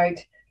me wrote,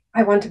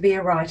 I want to be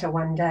a writer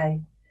one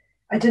day.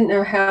 I didn't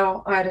know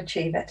how I'd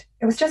achieve it.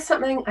 It was just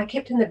something I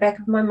kept in the back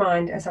of my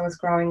mind as I was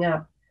growing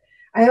up.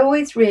 I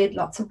always read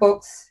lots of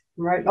books,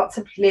 and wrote lots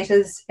of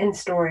letters and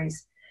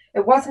stories.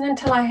 It wasn't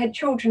until I had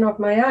children of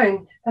my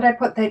own that I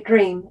put that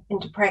dream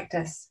into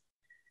practice.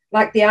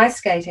 Like the ice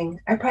skating,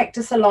 I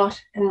practice a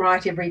lot and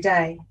write every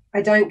day.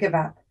 I don't give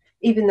up,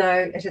 even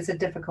though it is a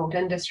difficult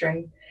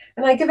industry.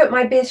 And I give it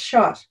my best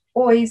shot,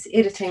 always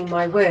editing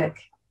my work.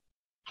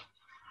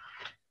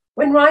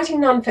 When writing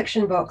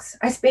nonfiction books,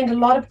 I spend a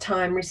lot of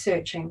time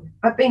researching.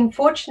 I've been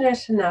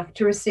fortunate enough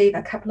to receive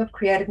a couple of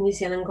Creative New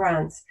Zealand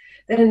grants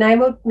that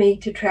enabled me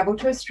to travel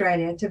to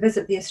Australia to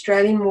visit the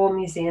Australian War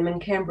Museum in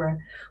Canberra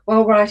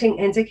while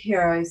writing Anzac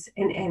Heroes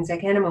and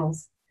Anzac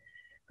Animals.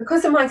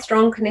 Because of my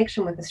strong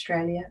connection with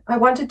Australia, I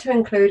wanted to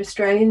include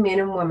Australian men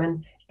and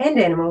women and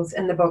animals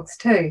in the books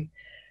too.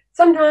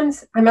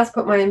 Sometimes I must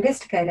put my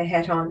investigator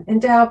hat on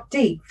and delve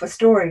deep for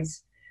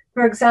stories.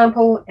 For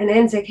example, in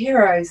Anzac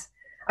Heroes,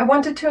 I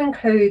wanted to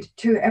include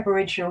 2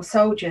 Aboriginal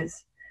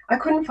soldiers. I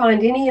couldn't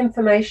find any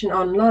information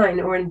online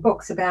or in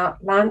books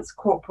about Lance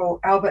Corporal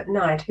Albert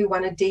Knight, who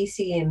won a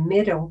DCM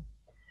medal.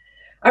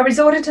 I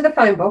resorted to the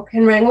phone book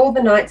and rang all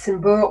the knights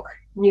in Bourke,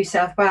 New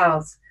South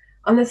Wales.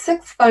 On the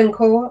 6th phone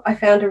call, I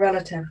found a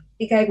relative.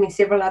 He gave me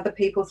several other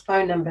people's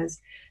phone numbers,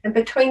 and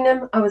between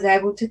them, I was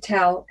able to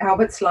tell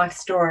Albert's life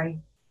story.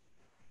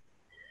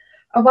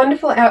 A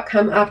wonderful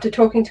outcome after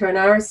talking to an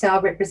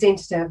RSL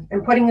representative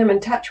and putting him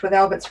in touch with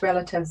Albert's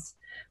relatives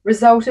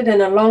resulted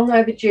in a long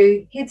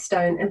overdue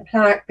headstone and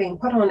plaque being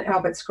put on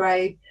Albert's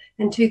grave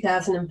in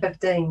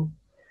 2015.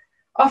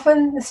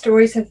 Often the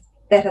stories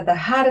that are the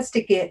hardest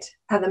to get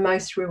are the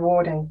most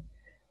rewarding.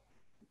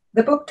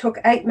 The book took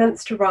 8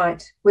 months to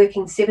write,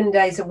 working 7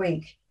 days a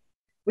week.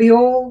 We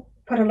all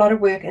put a lot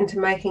of work into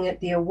making it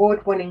the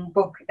award-winning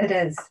book it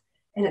is,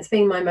 and it's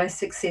been my most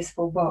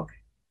successful book.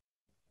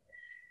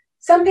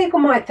 Some people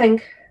might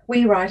think,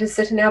 We writers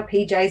sit in our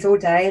PJs all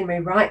day and we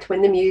write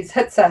when the muse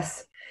hits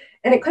us.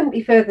 And it couldn't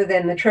be further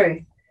than the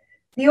truth.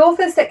 The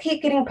authors that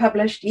keep getting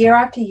published year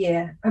after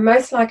year are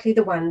most likely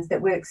the ones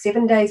that work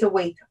 7 days a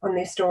week on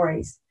their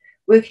stories,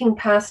 working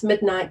past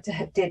midnight to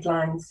hit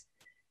deadlines,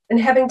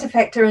 and having to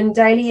factor in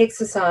daily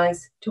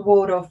exercise to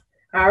ward off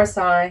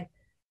RSI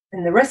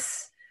and the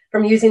risks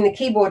from using the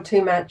keyboard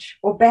too much,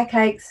 or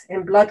backaches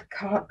and blood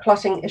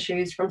clotting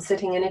issues from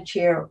sitting in a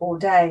chair all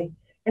day,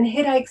 and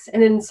headaches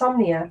and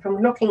insomnia from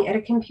looking at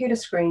a computer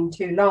screen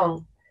too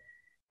long.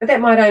 But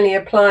that might only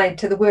apply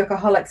to the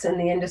workaholics in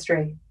the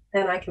industry,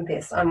 and I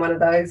confess I'm one of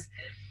those.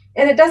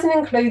 And it doesn't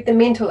include the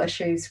mental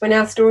issues when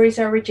our stories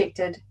are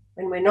rejected,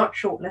 when we're not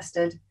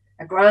shortlisted,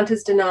 a grant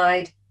is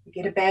denied, we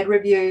get a bad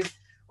review,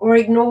 or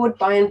ignored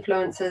by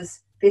influencers,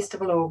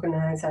 festival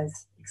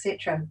organisers,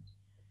 etc.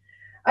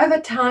 Over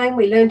time,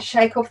 we learn to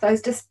shake off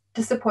those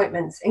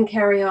disappointments and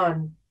carry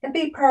on, and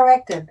be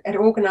proactive at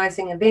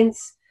organising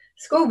events,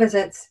 school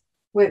visits,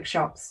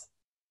 workshops,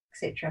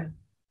 etc.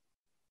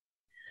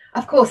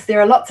 Of course, there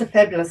are lots of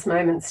fabulous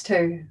moments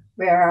too.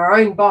 We're our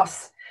own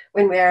boss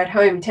when we're at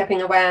home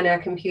tapping away on our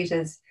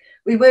computers.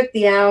 We work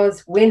the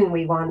hours when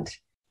we want.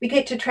 We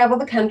get to travel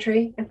the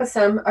country, and for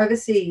some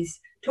overseas,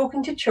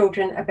 talking to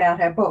children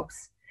about our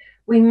books.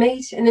 We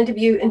meet and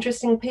interview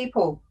interesting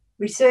people,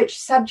 research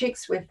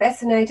subjects we're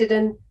fascinated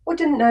in or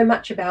didn't know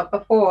much about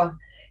before,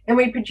 and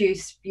we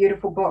produce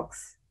beautiful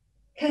books.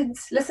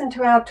 Kids listen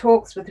to our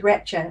talks with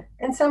rapture,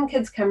 and some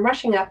kids come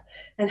rushing up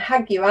and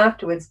hug you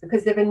afterwards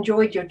because they've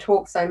enjoyed your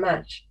talk so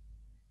much.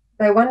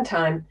 Though one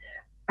time,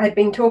 I'd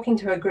been talking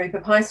to a group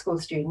of high school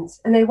students,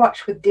 and they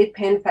watched with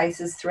deadpan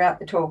faces throughout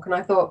the talk, and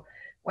I thought,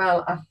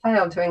 well, I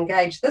failed to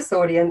engage this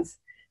audience.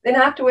 Then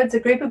afterwards, a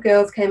group of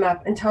girls came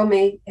up and told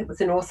me it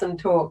was an awesome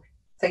talk,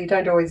 so you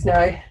don't always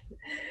know.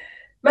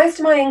 Most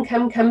of my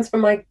income comes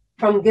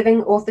from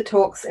giving author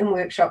talks and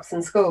workshops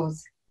in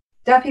schools.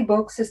 Duffy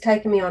Books has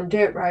taken me on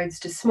dirt roads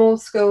to small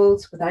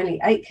schools with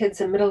only 8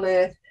 kids in Middle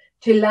Earth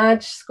to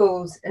large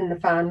schools in the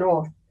far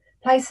north,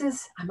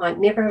 places I might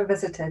never have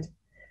visited.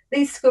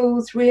 These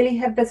schools really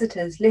have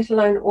visitors, let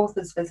alone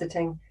authors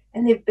visiting,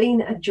 and they've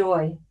been a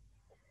joy.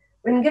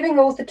 When giving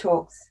author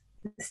talks,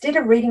 instead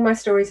of reading my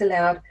stories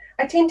aloud,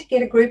 I tend to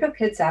get a group of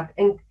kids up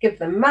and give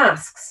them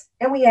masks,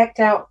 and we act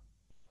out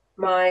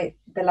the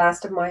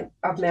last of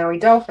Maui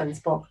Dolphin's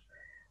book,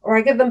 or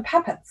I give them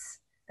puppets,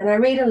 and I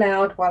read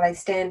aloud while they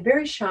stand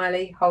very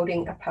shyly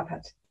holding a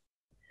puppet.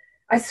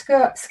 I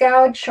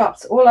scoured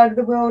shops all over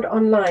the world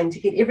online to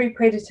get every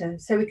predator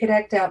so we could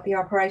act out the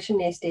Operation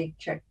Nest Egg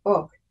chick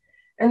book,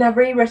 and I've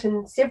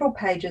rewritten several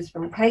pages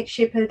from Kate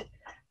Shepherd,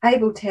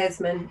 Abel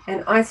Tasman,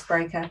 and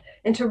Icebreaker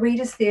into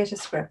Reader's Theatre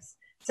scripts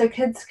so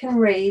kids can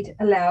read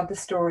aloud the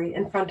story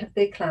in front of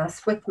their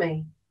class with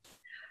me.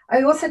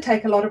 I also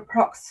take a lot of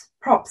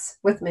props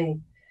with me,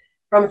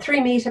 from a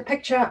 3-metre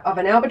picture of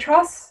an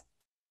albatross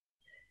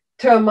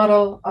to a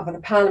model of the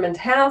Parliament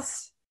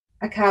House,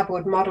 a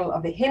cardboard model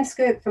of the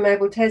hemskirt from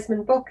Abel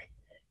Tasman book,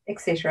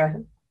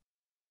 etc.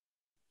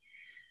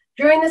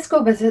 During the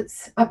school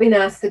visits, I've been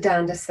asked the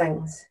darndest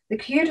things. The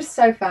cutest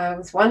so far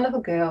was one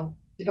little girl,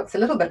 who looks a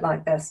little bit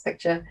like this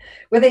picture,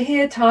 with her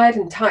hair tied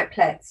in tight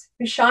plaits,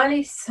 who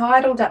shyly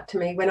sidled up to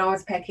me when I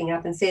was packing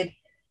up and said,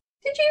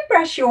 "Did you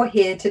brush your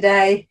hair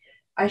today?"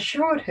 I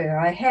assured her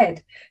I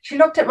had. She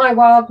looked at my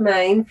wild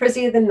mane,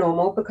 frizzier than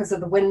normal because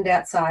of the wind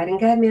outside, and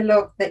gave me a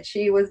look that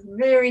she was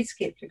very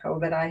sceptical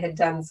that I had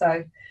done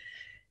so.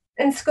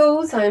 In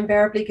schools, I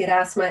invariably get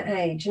asked my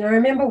age, and I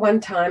remember one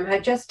time I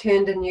had just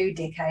turned a new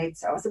decade,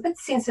 so I was a bit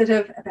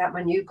sensitive about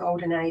my new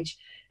golden age,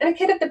 and a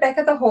kid at the back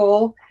of the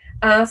hall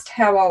asked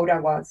how old I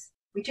was.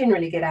 We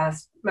generally get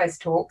asked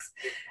most talks,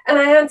 and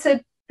I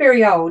answered,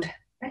 very old,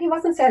 but he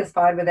wasn't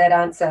satisfied with that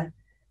answer.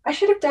 I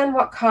should have done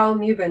what Kyle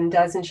Newbern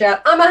does and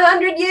shout, "I'm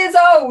 100 years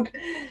old!"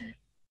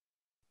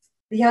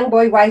 The young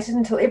boy waited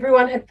until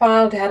everyone had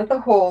filed out of the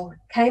hall,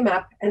 came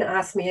up and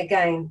asked me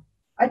again.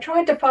 I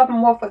tried to fob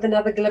him off with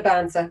another glib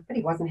answer, but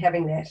he wasn't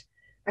having that.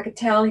 I could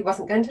tell he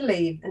wasn't going to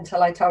leave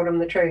until I told him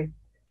the truth.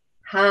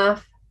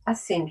 "Half a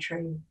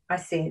century," I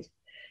said.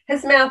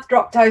 His mouth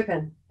dropped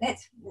open.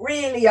 That's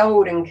really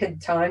old in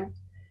kid time.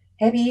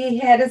 Happy he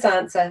had his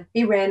answer,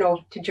 he ran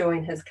off to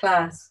join his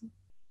class.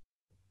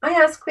 I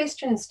ask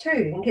questions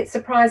too and get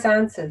surprise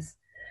answers.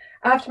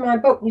 After my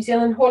book, New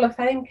Zealand Hall of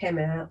Fame, came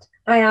out,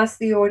 I asked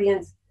the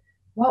audience,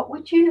 "What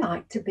would you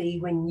like to be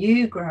when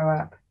you grow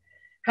up?"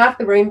 Half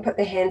the room put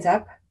their hands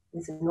up.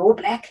 There's an all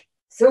black,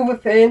 silver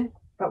fern.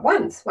 But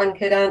once one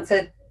kid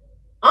answered,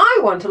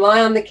 "I want to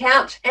lie on the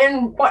couch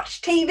and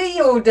watch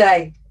TV all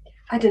day."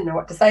 I didn't know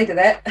what to say to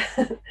that.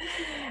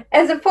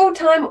 As a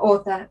full-time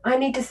author, I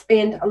need to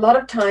spend a lot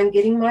of time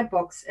getting my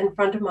books in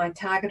front of my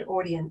target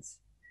audience.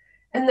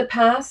 In the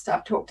past,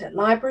 I've talked at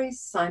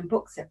libraries, signed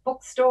books at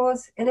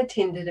bookstores, and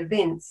attended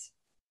events.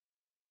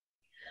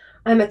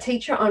 I'm a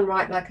teacher on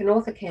Write Like an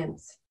Author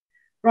camps.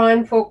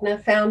 Brian Faulkner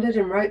founded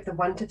and wrote the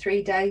 1 to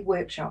 3 day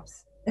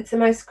workshops. It's the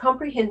most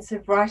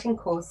comprehensive writing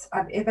course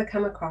I've ever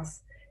come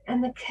across,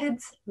 and the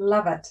kids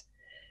love it.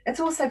 It's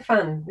also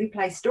fun. We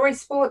play story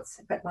sports,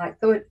 a bit like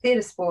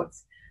theatre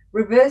sports,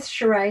 reverse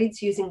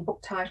charades using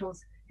book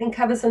titles, and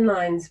covers and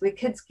lines where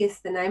kids guess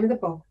the name of the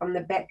book from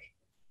the back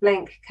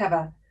blank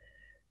cover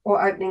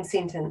or opening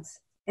sentence.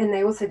 And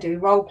they also do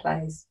role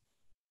plays.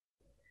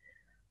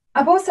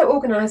 I've also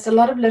organised a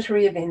lot of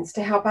literary events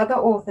to help other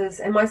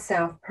authors and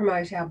myself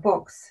promote our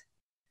books.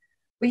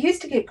 We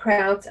used to get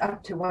crowds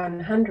up to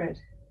 100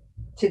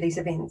 to these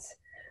events.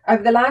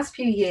 Over the last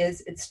few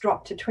years, it's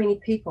dropped to 20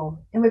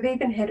 people, and we've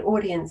even had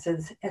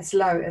audiences as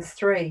low as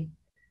 3.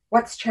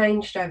 What's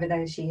changed over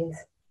those years?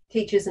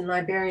 Teachers and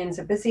librarians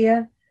are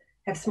busier,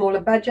 have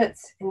smaller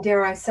budgets, and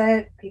dare I say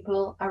it,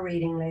 people are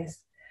reading less.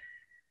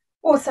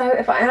 Also,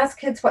 if I ask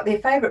kids what their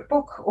favourite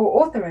book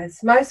or author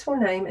is, most will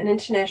name an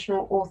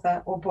international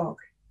author or book.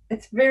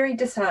 It's very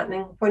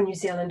disheartening for New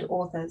Zealand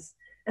authors,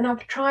 and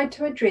I've tried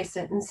to address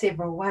it in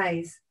several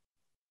ways.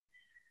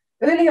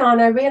 Early on,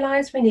 I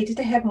realised we needed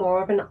to have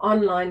more of an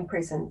online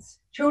presence.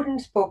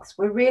 Children's books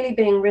were really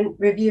being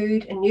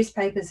reviewed in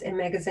newspapers and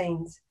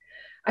magazines.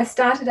 I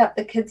started up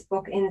the Kids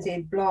Book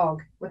NZ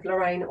blog with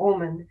Lorraine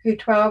Allman, who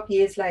 12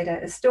 years later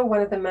is still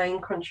one of the main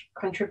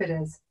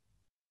contributors.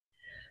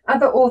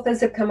 Other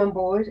authors have come on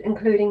board,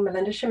 including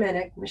Melinda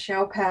Shemanek,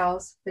 Michelle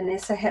Powles,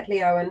 Vanessa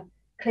Hatley-Owen,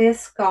 Claire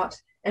Scott,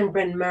 and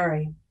Bryn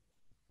Murray.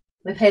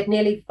 We've had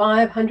nearly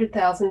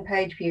 500,000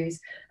 page views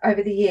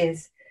over the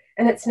years,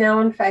 and it's now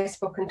on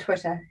Facebook and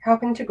Twitter,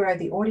 helping to grow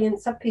the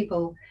audience of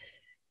people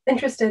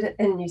interested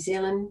in New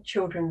Zealand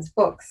children's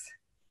books.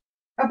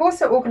 I've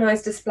also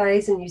organised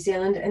displays in New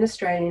Zealand and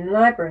Australian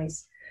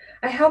libraries.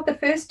 I held the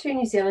first 2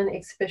 New Zealand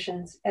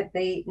exhibitions at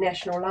the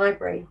National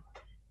Library,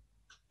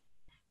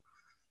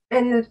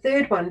 and the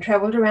third one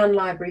travelled around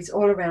libraries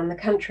all around the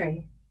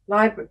country.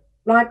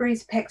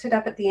 Libraries packed it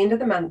up at the end of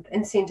the month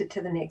and sent it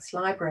to the next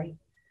library.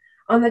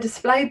 On the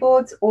display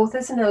boards,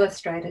 authors and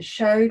illustrators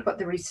showed what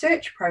the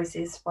research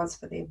process was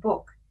for their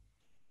book.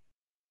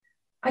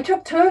 I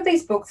took 2 of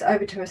these books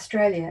over to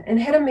Australia and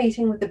had a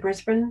meeting with the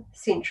Brisbane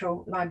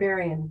Central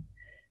Librarian.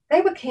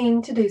 They were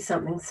keen to do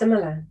something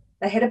similar.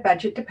 They had a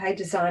budget to pay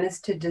designers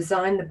to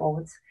design the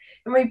boards,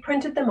 and we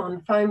printed them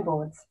on foam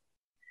boards.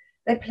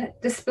 They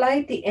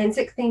displayed the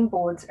Anzac theme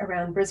boards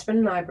around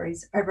Brisbane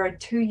libraries over a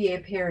 2-year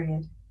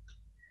period.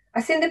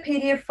 I sent the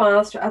PDF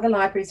files to other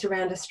libraries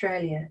around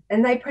Australia,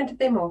 and they printed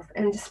them off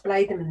and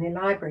displayed them in their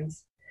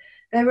libraries.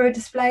 They were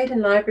displayed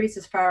in libraries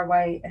as far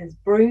away as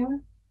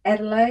Broome,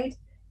 Adelaide,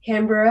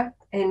 Canberra,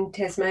 and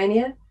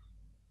Tasmania.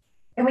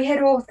 And we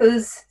had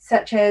authors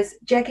such as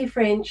Jackie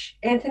French,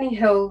 Anthony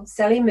Hill,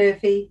 Sally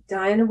Murphy,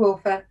 Diana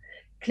Wolfer,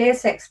 Claire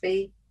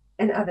Saxby,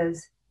 and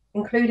others,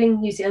 including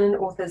New Zealand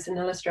authors and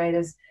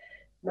illustrators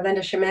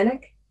Melinda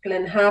Shemanek,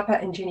 Glenn Harper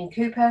and Jenny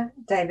Cooper,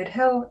 David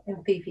Hill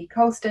and Fifi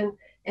Colston,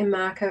 and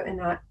Marco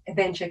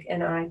Ivanchik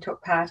and I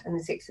took part in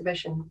this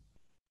exhibition.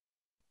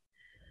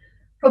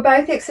 For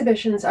both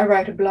exhibitions, I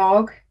wrote a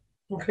blog,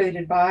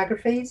 included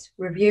biographies,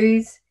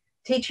 reviews,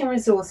 teaching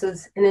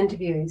resources, and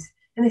interviews,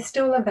 and they're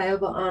still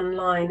available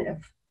online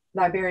if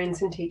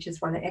librarians and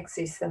teachers want to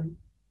access them.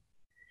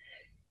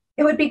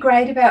 It would be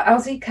great if our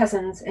Aussie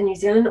cousins and New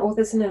Zealand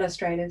authors and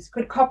illustrators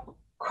could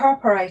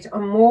cooperate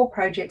on more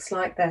projects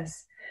like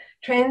this.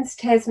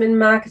 Trans-Tasman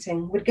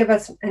marketing would give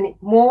us a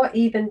more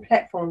even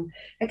platform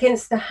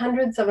against the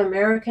hundreds of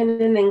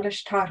American and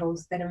English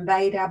titles that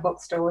invade our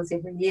bookstores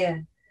every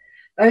year.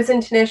 Those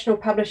international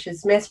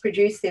publishers mass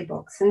produce their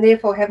books and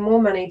therefore have more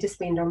money to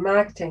spend on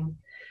marketing.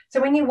 So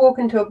when you walk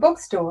into a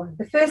bookstore,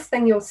 the first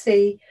thing you'll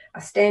see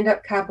are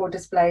stand-up cardboard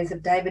displays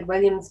of David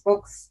Williams'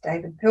 books,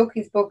 David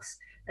Pilkey's books,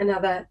 and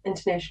other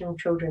international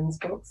children's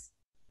books.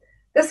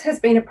 This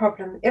has been a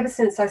problem ever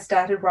since I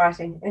started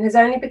writing and has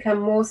only become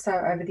more so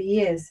over the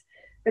years.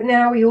 But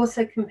now we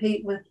also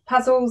compete with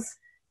puzzles,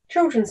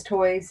 children's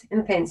toys,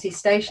 and fancy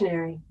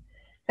stationery.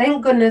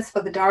 Thank goodness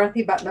for the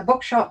Dorothy Butler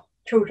Bookshop,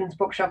 Children's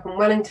Bookshop in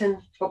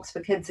Wellington, Books for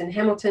Kids in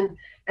Hamilton,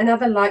 and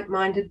other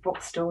like-minded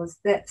bookstores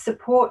that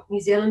support New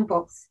Zealand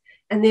books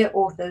and their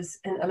authors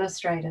and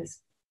illustrators.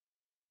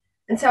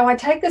 And so I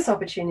take this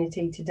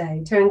opportunity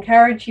today to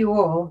encourage you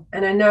all,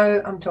 and I know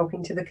I'm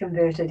talking to the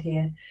converted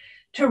here,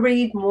 to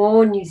read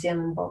more New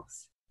Zealand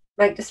books.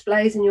 Make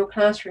displays in your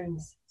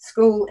classrooms,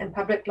 school and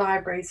public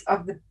libraries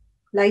of the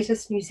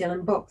latest New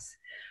Zealand books.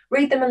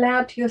 Read them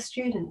aloud to your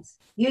students.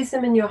 Use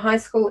them in your high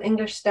school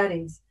English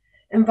studies.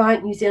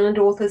 Invite New Zealand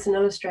authors and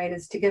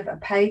illustrators to give a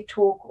paid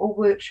talk or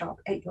workshop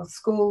at your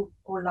school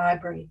or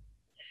library.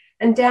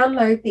 And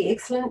download the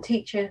excellent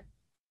teacher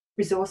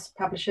resource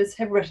publishers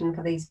have written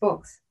for these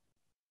books.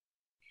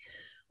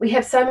 We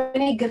have so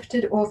many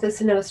gifted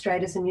authors and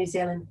illustrators in New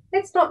Zealand.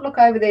 Let's not look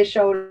over their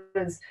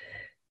shoulders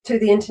to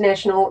the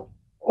international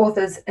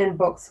authors and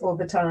books all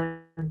the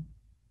time.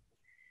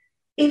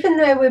 Even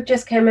though we've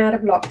just come out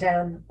of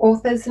lockdown,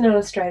 authors and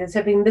illustrators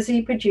have been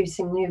busy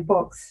producing new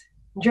books.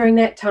 During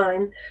that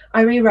time,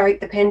 I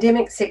rewrote the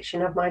pandemic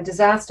section of my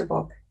disaster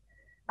book.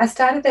 I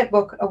started that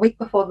book a week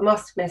before the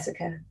mosque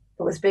massacre.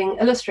 It was being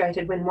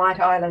illustrated when White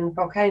Island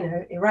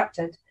volcano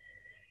erupted,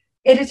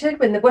 edited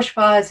when the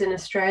bushfires in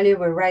Australia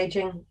were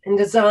raging, and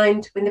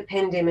designed when the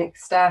pandemic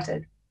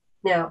started.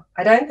 Now,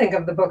 I don't think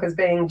of the book as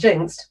being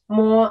jinxed,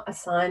 more a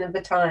sign of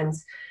the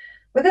times.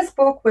 With this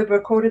book, we've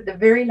recorded the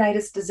very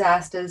latest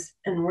disasters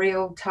in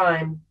real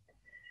time.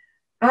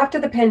 After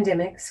the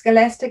pandemic,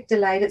 Scholastic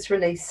delayed its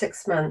release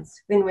 6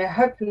 months, when we're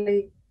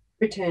hopefully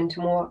returned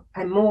to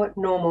a more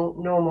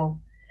normal.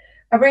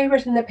 I've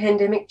rewritten the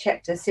pandemic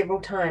chapter several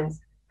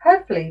times.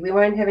 Hopefully, we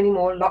won't have any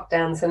more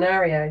lockdown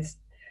scenarios.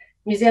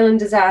 New Zealand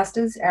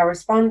Disasters, Our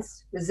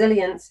Response,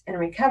 Resilience and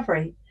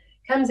Recovery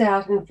comes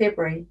out in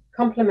February,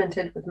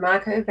 complemented with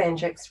Marco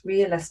Ivanchik's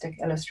realistic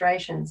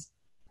illustrations.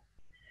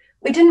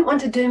 We didn't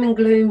want a doom and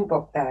gloom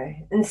book though.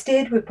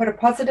 Instead, we put a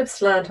positive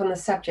slant on the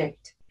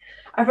subject.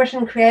 I've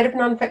written creative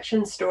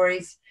nonfiction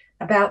stories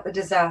about the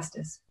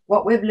disasters,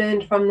 what we've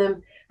learned from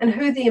them, and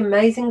who the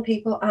amazing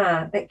people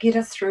are that get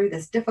us through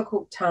this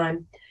difficult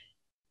time,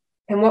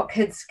 and what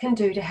kids can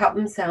do to help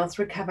themselves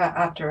recover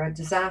after a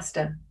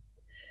disaster.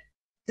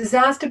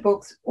 Disaster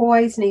books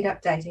always need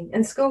updating,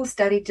 and schools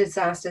study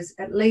disasters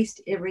at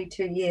least every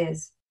 2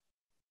 years.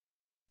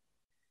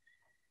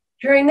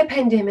 During the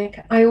pandemic,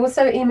 I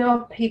also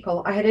emailed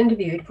people I had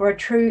interviewed for a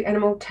true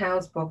animal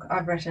tales book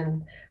I've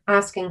written,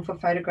 asking for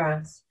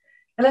photographs.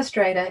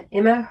 Illustrator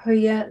Emma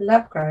Huya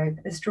Lovegrove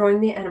is drawing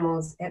the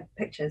animals at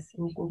pictures,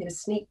 and you can get a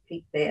sneak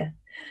peek there.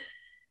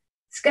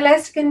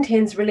 Scholastic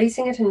intends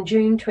releasing it in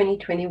June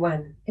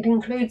 2021. It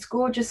includes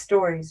gorgeous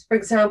stories. For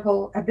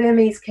example, a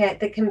Burmese cat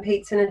that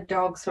competes in a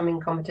dog swimming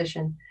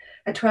competition,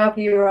 a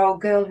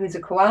 12-year-old girl who's a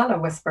koala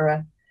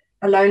whisperer,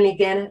 a lonely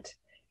gannet,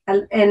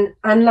 an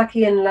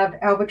unlucky in love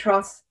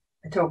albatross,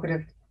 a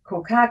talkative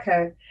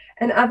kokako,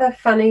 and other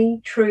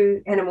funny,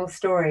 true animal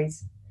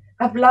stories.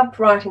 I've loved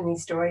writing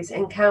these stories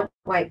and can't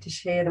wait to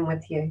share them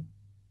with you.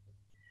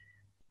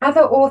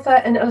 Other author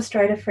and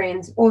illustrator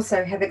friends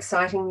also have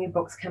exciting new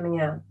books coming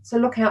out, so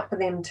look out for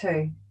them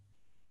too.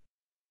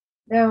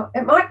 Now,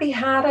 it might be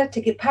harder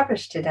to get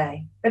published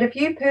today, but if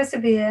you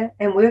persevere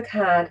and work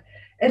hard,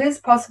 it is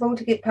possible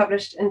to get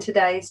published in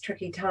today's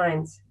tricky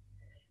times.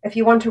 If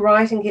you want to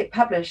write and get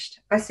published,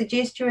 I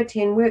suggest you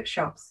attend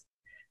workshops.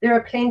 There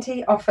are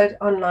plenty offered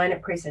online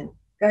at present.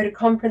 Go to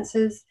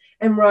conferences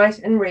and write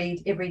and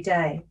read every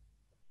day.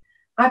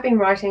 I've been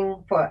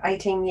writing for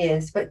 18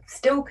 years, but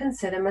still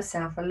consider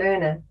myself a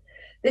learner.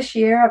 This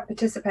year, I've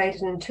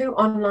participated in 2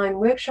 online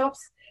workshops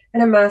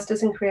and a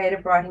Master's in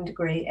Creative Writing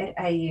degree at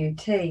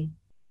AUT.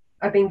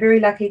 I've been very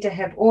lucky to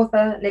have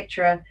author,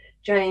 lecturer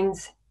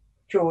James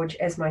George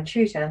as my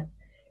tutor,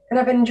 and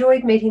I've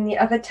enjoyed meeting the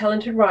other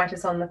talented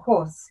writers on the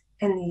course,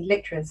 and the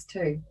lecturers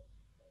too.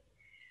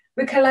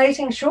 We're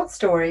collating short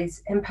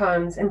stories and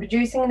poems and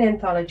producing an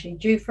anthology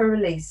due for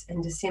release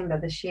in December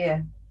this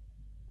year.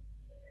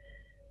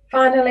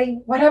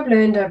 Finally, what I've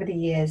learned over the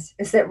years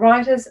is that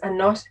writers are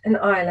not on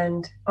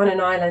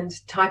an island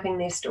typing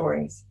their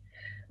stories.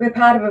 We're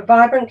part of a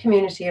vibrant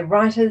community of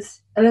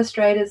writers,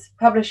 illustrators,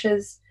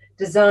 publishers,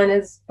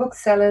 designers,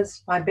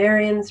 booksellers,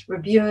 librarians,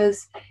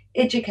 reviewers,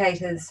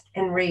 educators,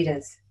 and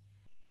readers.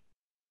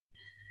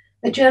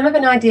 The germ of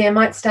an idea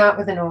might start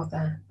with an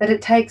author, but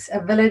it takes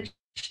a village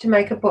to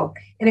make a book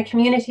and a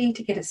community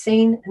to get it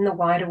seen in the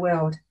wider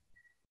world.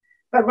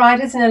 But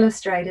writers and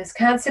illustrators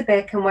can't sit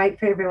back and wait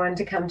for everyone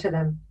to come to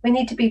them. We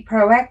need to be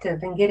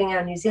proactive in getting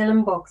our New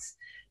Zealand books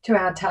to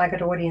our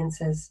target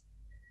audiences.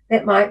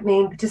 That might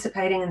mean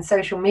participating in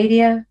social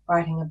media,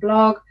 writing a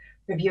blog,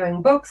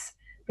 reviewing books,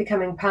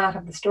 becoming part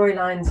of the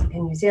Storylines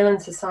and New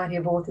Zealand Society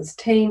of Authors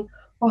team,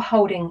 or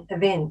holding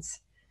events.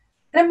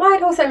 And it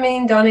might also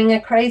mean donning a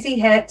crazy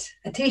hat,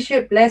 a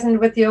t-shirt blazoned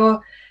with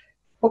your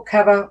book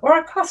cover, or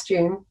a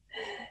costume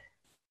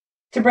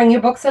to bring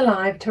your books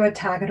alive to a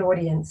target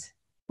audience.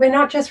 We're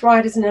not just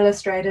writers and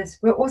illustrators,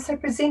 we're also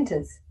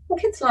presenters, and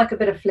kids like a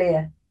bit of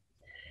flair.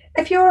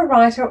 If you're a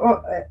writer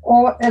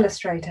or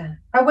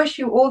illustrator, I wish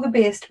you all the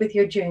best with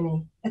your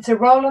journey. It's a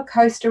roller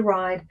coaster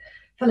ride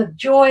full of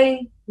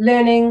joy,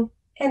 learning,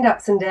 and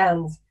ups and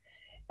downs.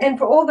 And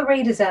for all the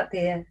readers out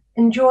there,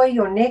 enjoy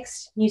your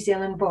next New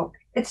Zealand book.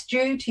 It's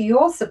due to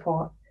your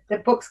support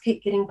that books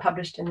keep getting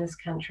published in this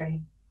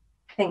country.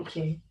 Thank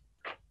you.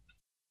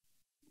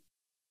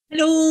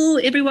 Hello,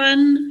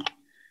 everyone.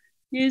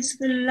 Here's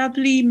the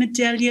lovely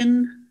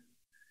medallion,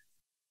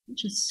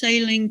 which is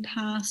sailing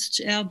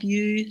past our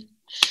view.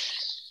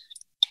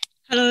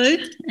 Hello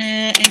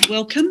and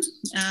welcome.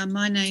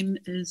 My name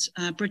is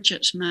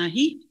Bridget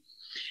Mahy,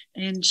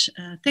 and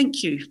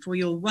thank you for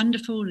your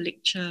wonderful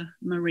lecture,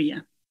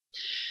 Maria.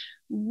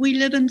 We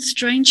live in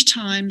strange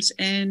times,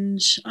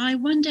 and I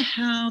wonder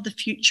how the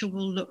future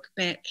will look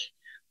back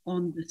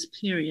on this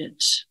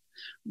period.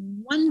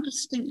 One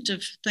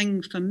distinctive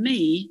thing for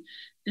me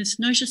is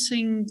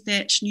noticing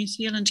that New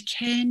Zealand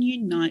can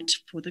unite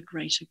for the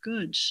greater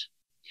good.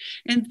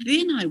 And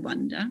then I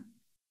wonder,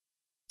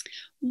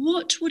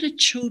 what would a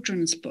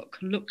children's book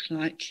look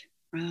like,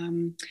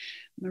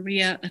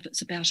 Maria, if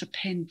it's about a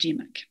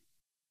pandemic?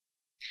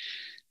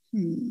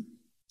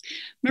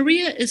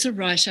 Maria is a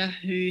writer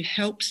who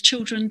helps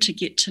children to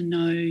get to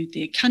know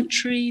their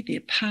country,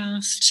 their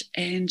past,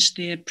 and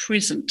their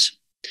present.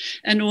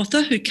 An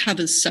author who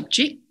covers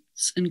subjects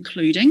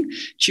including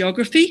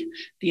geography,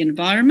 the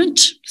environment,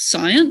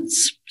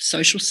 science,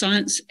 social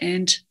science,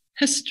 and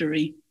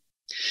history.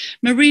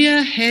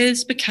 Maria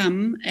has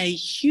become a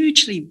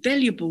hugely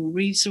valuable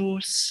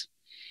resource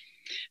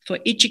for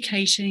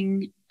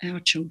educating our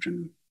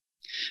children.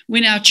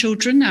 When our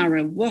children are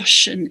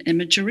awash in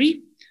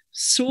imagery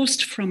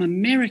sourced from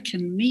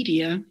American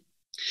media,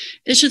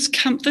 it is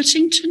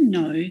comforting to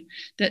know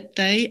that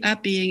they are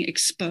being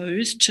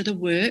exposed to the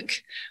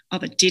work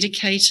of a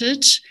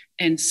dedicated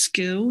and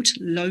skilled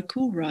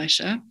local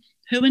writer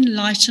who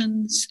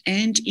enlightens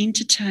and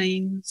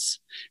entertains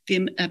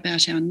them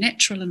about our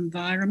natural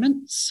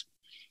environments,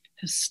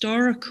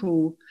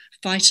 historical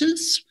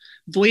fighters,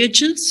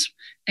 voyagers,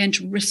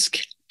 and risk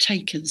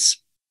takers.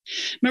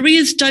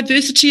 Maria's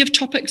diversity of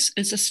topics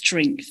is a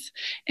strength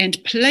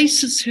and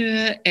places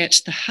her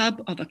at the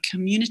hub of a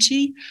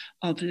community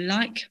of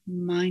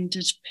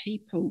like-minded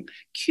people,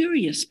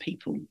 curious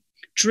people,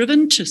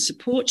 driven to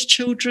support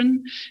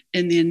children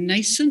in their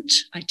nascent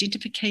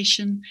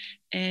identification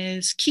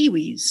as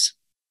Kiwis.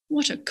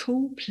 What a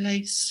cool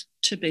place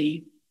to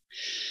be.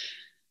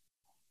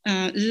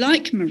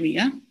 Like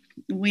Maria,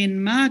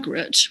 when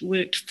Margaret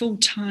worked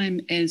full-time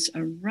as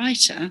a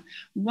writer,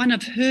 one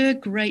of her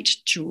great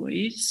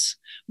joys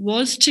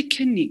was to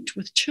connect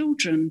with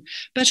children,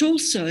 but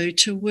also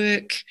to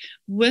work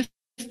with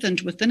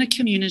and within a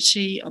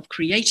community of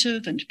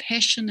creative and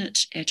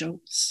passionate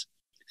adults,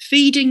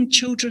 feeding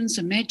children's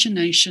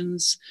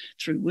imaginations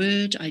through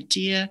word,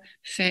 idea,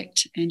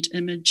 fact, and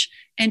image,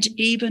 and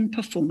even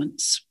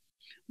performance.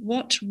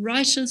 What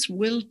writers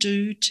will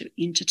do to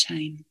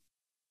entertain.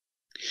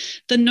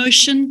 The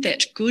notion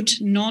that good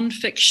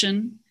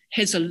non-fiction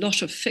has a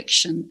lot of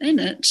fiction in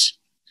it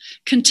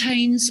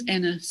contains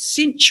an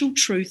essential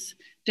truth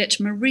that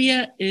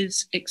Maria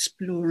is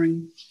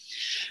exploring.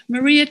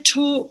 Maria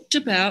talked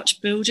about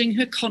building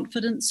her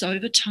confidence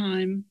over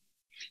time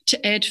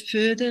to add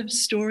further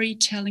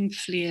storytelling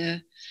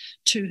flair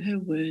to her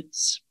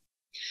words.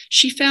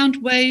 She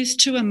found ways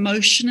to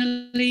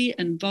emotionally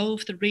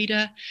involve the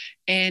reader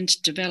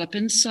and develop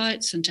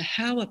insights into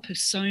how a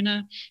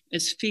persona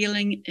is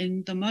feeling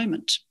in the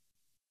moment.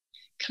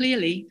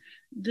 Clearly,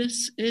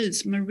 this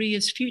is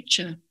Maria's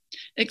future,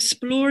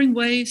 exploring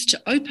ways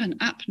to open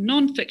up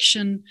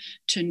non-fiction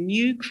to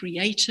new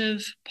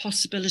creative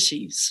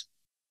possibilities.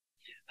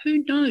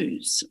 Who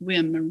knows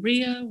where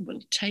Maria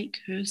will take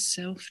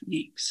herself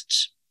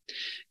next?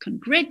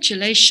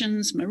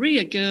 Congratulations,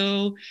 Maria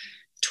Gill,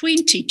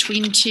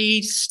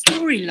 2020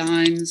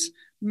 Storylines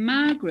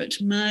Margaret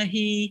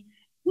Mahy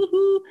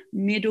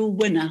Medal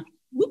winner.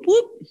 Whoop,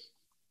 whoop.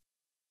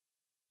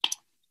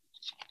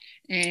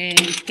 And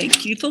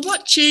thank you for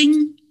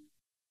watching.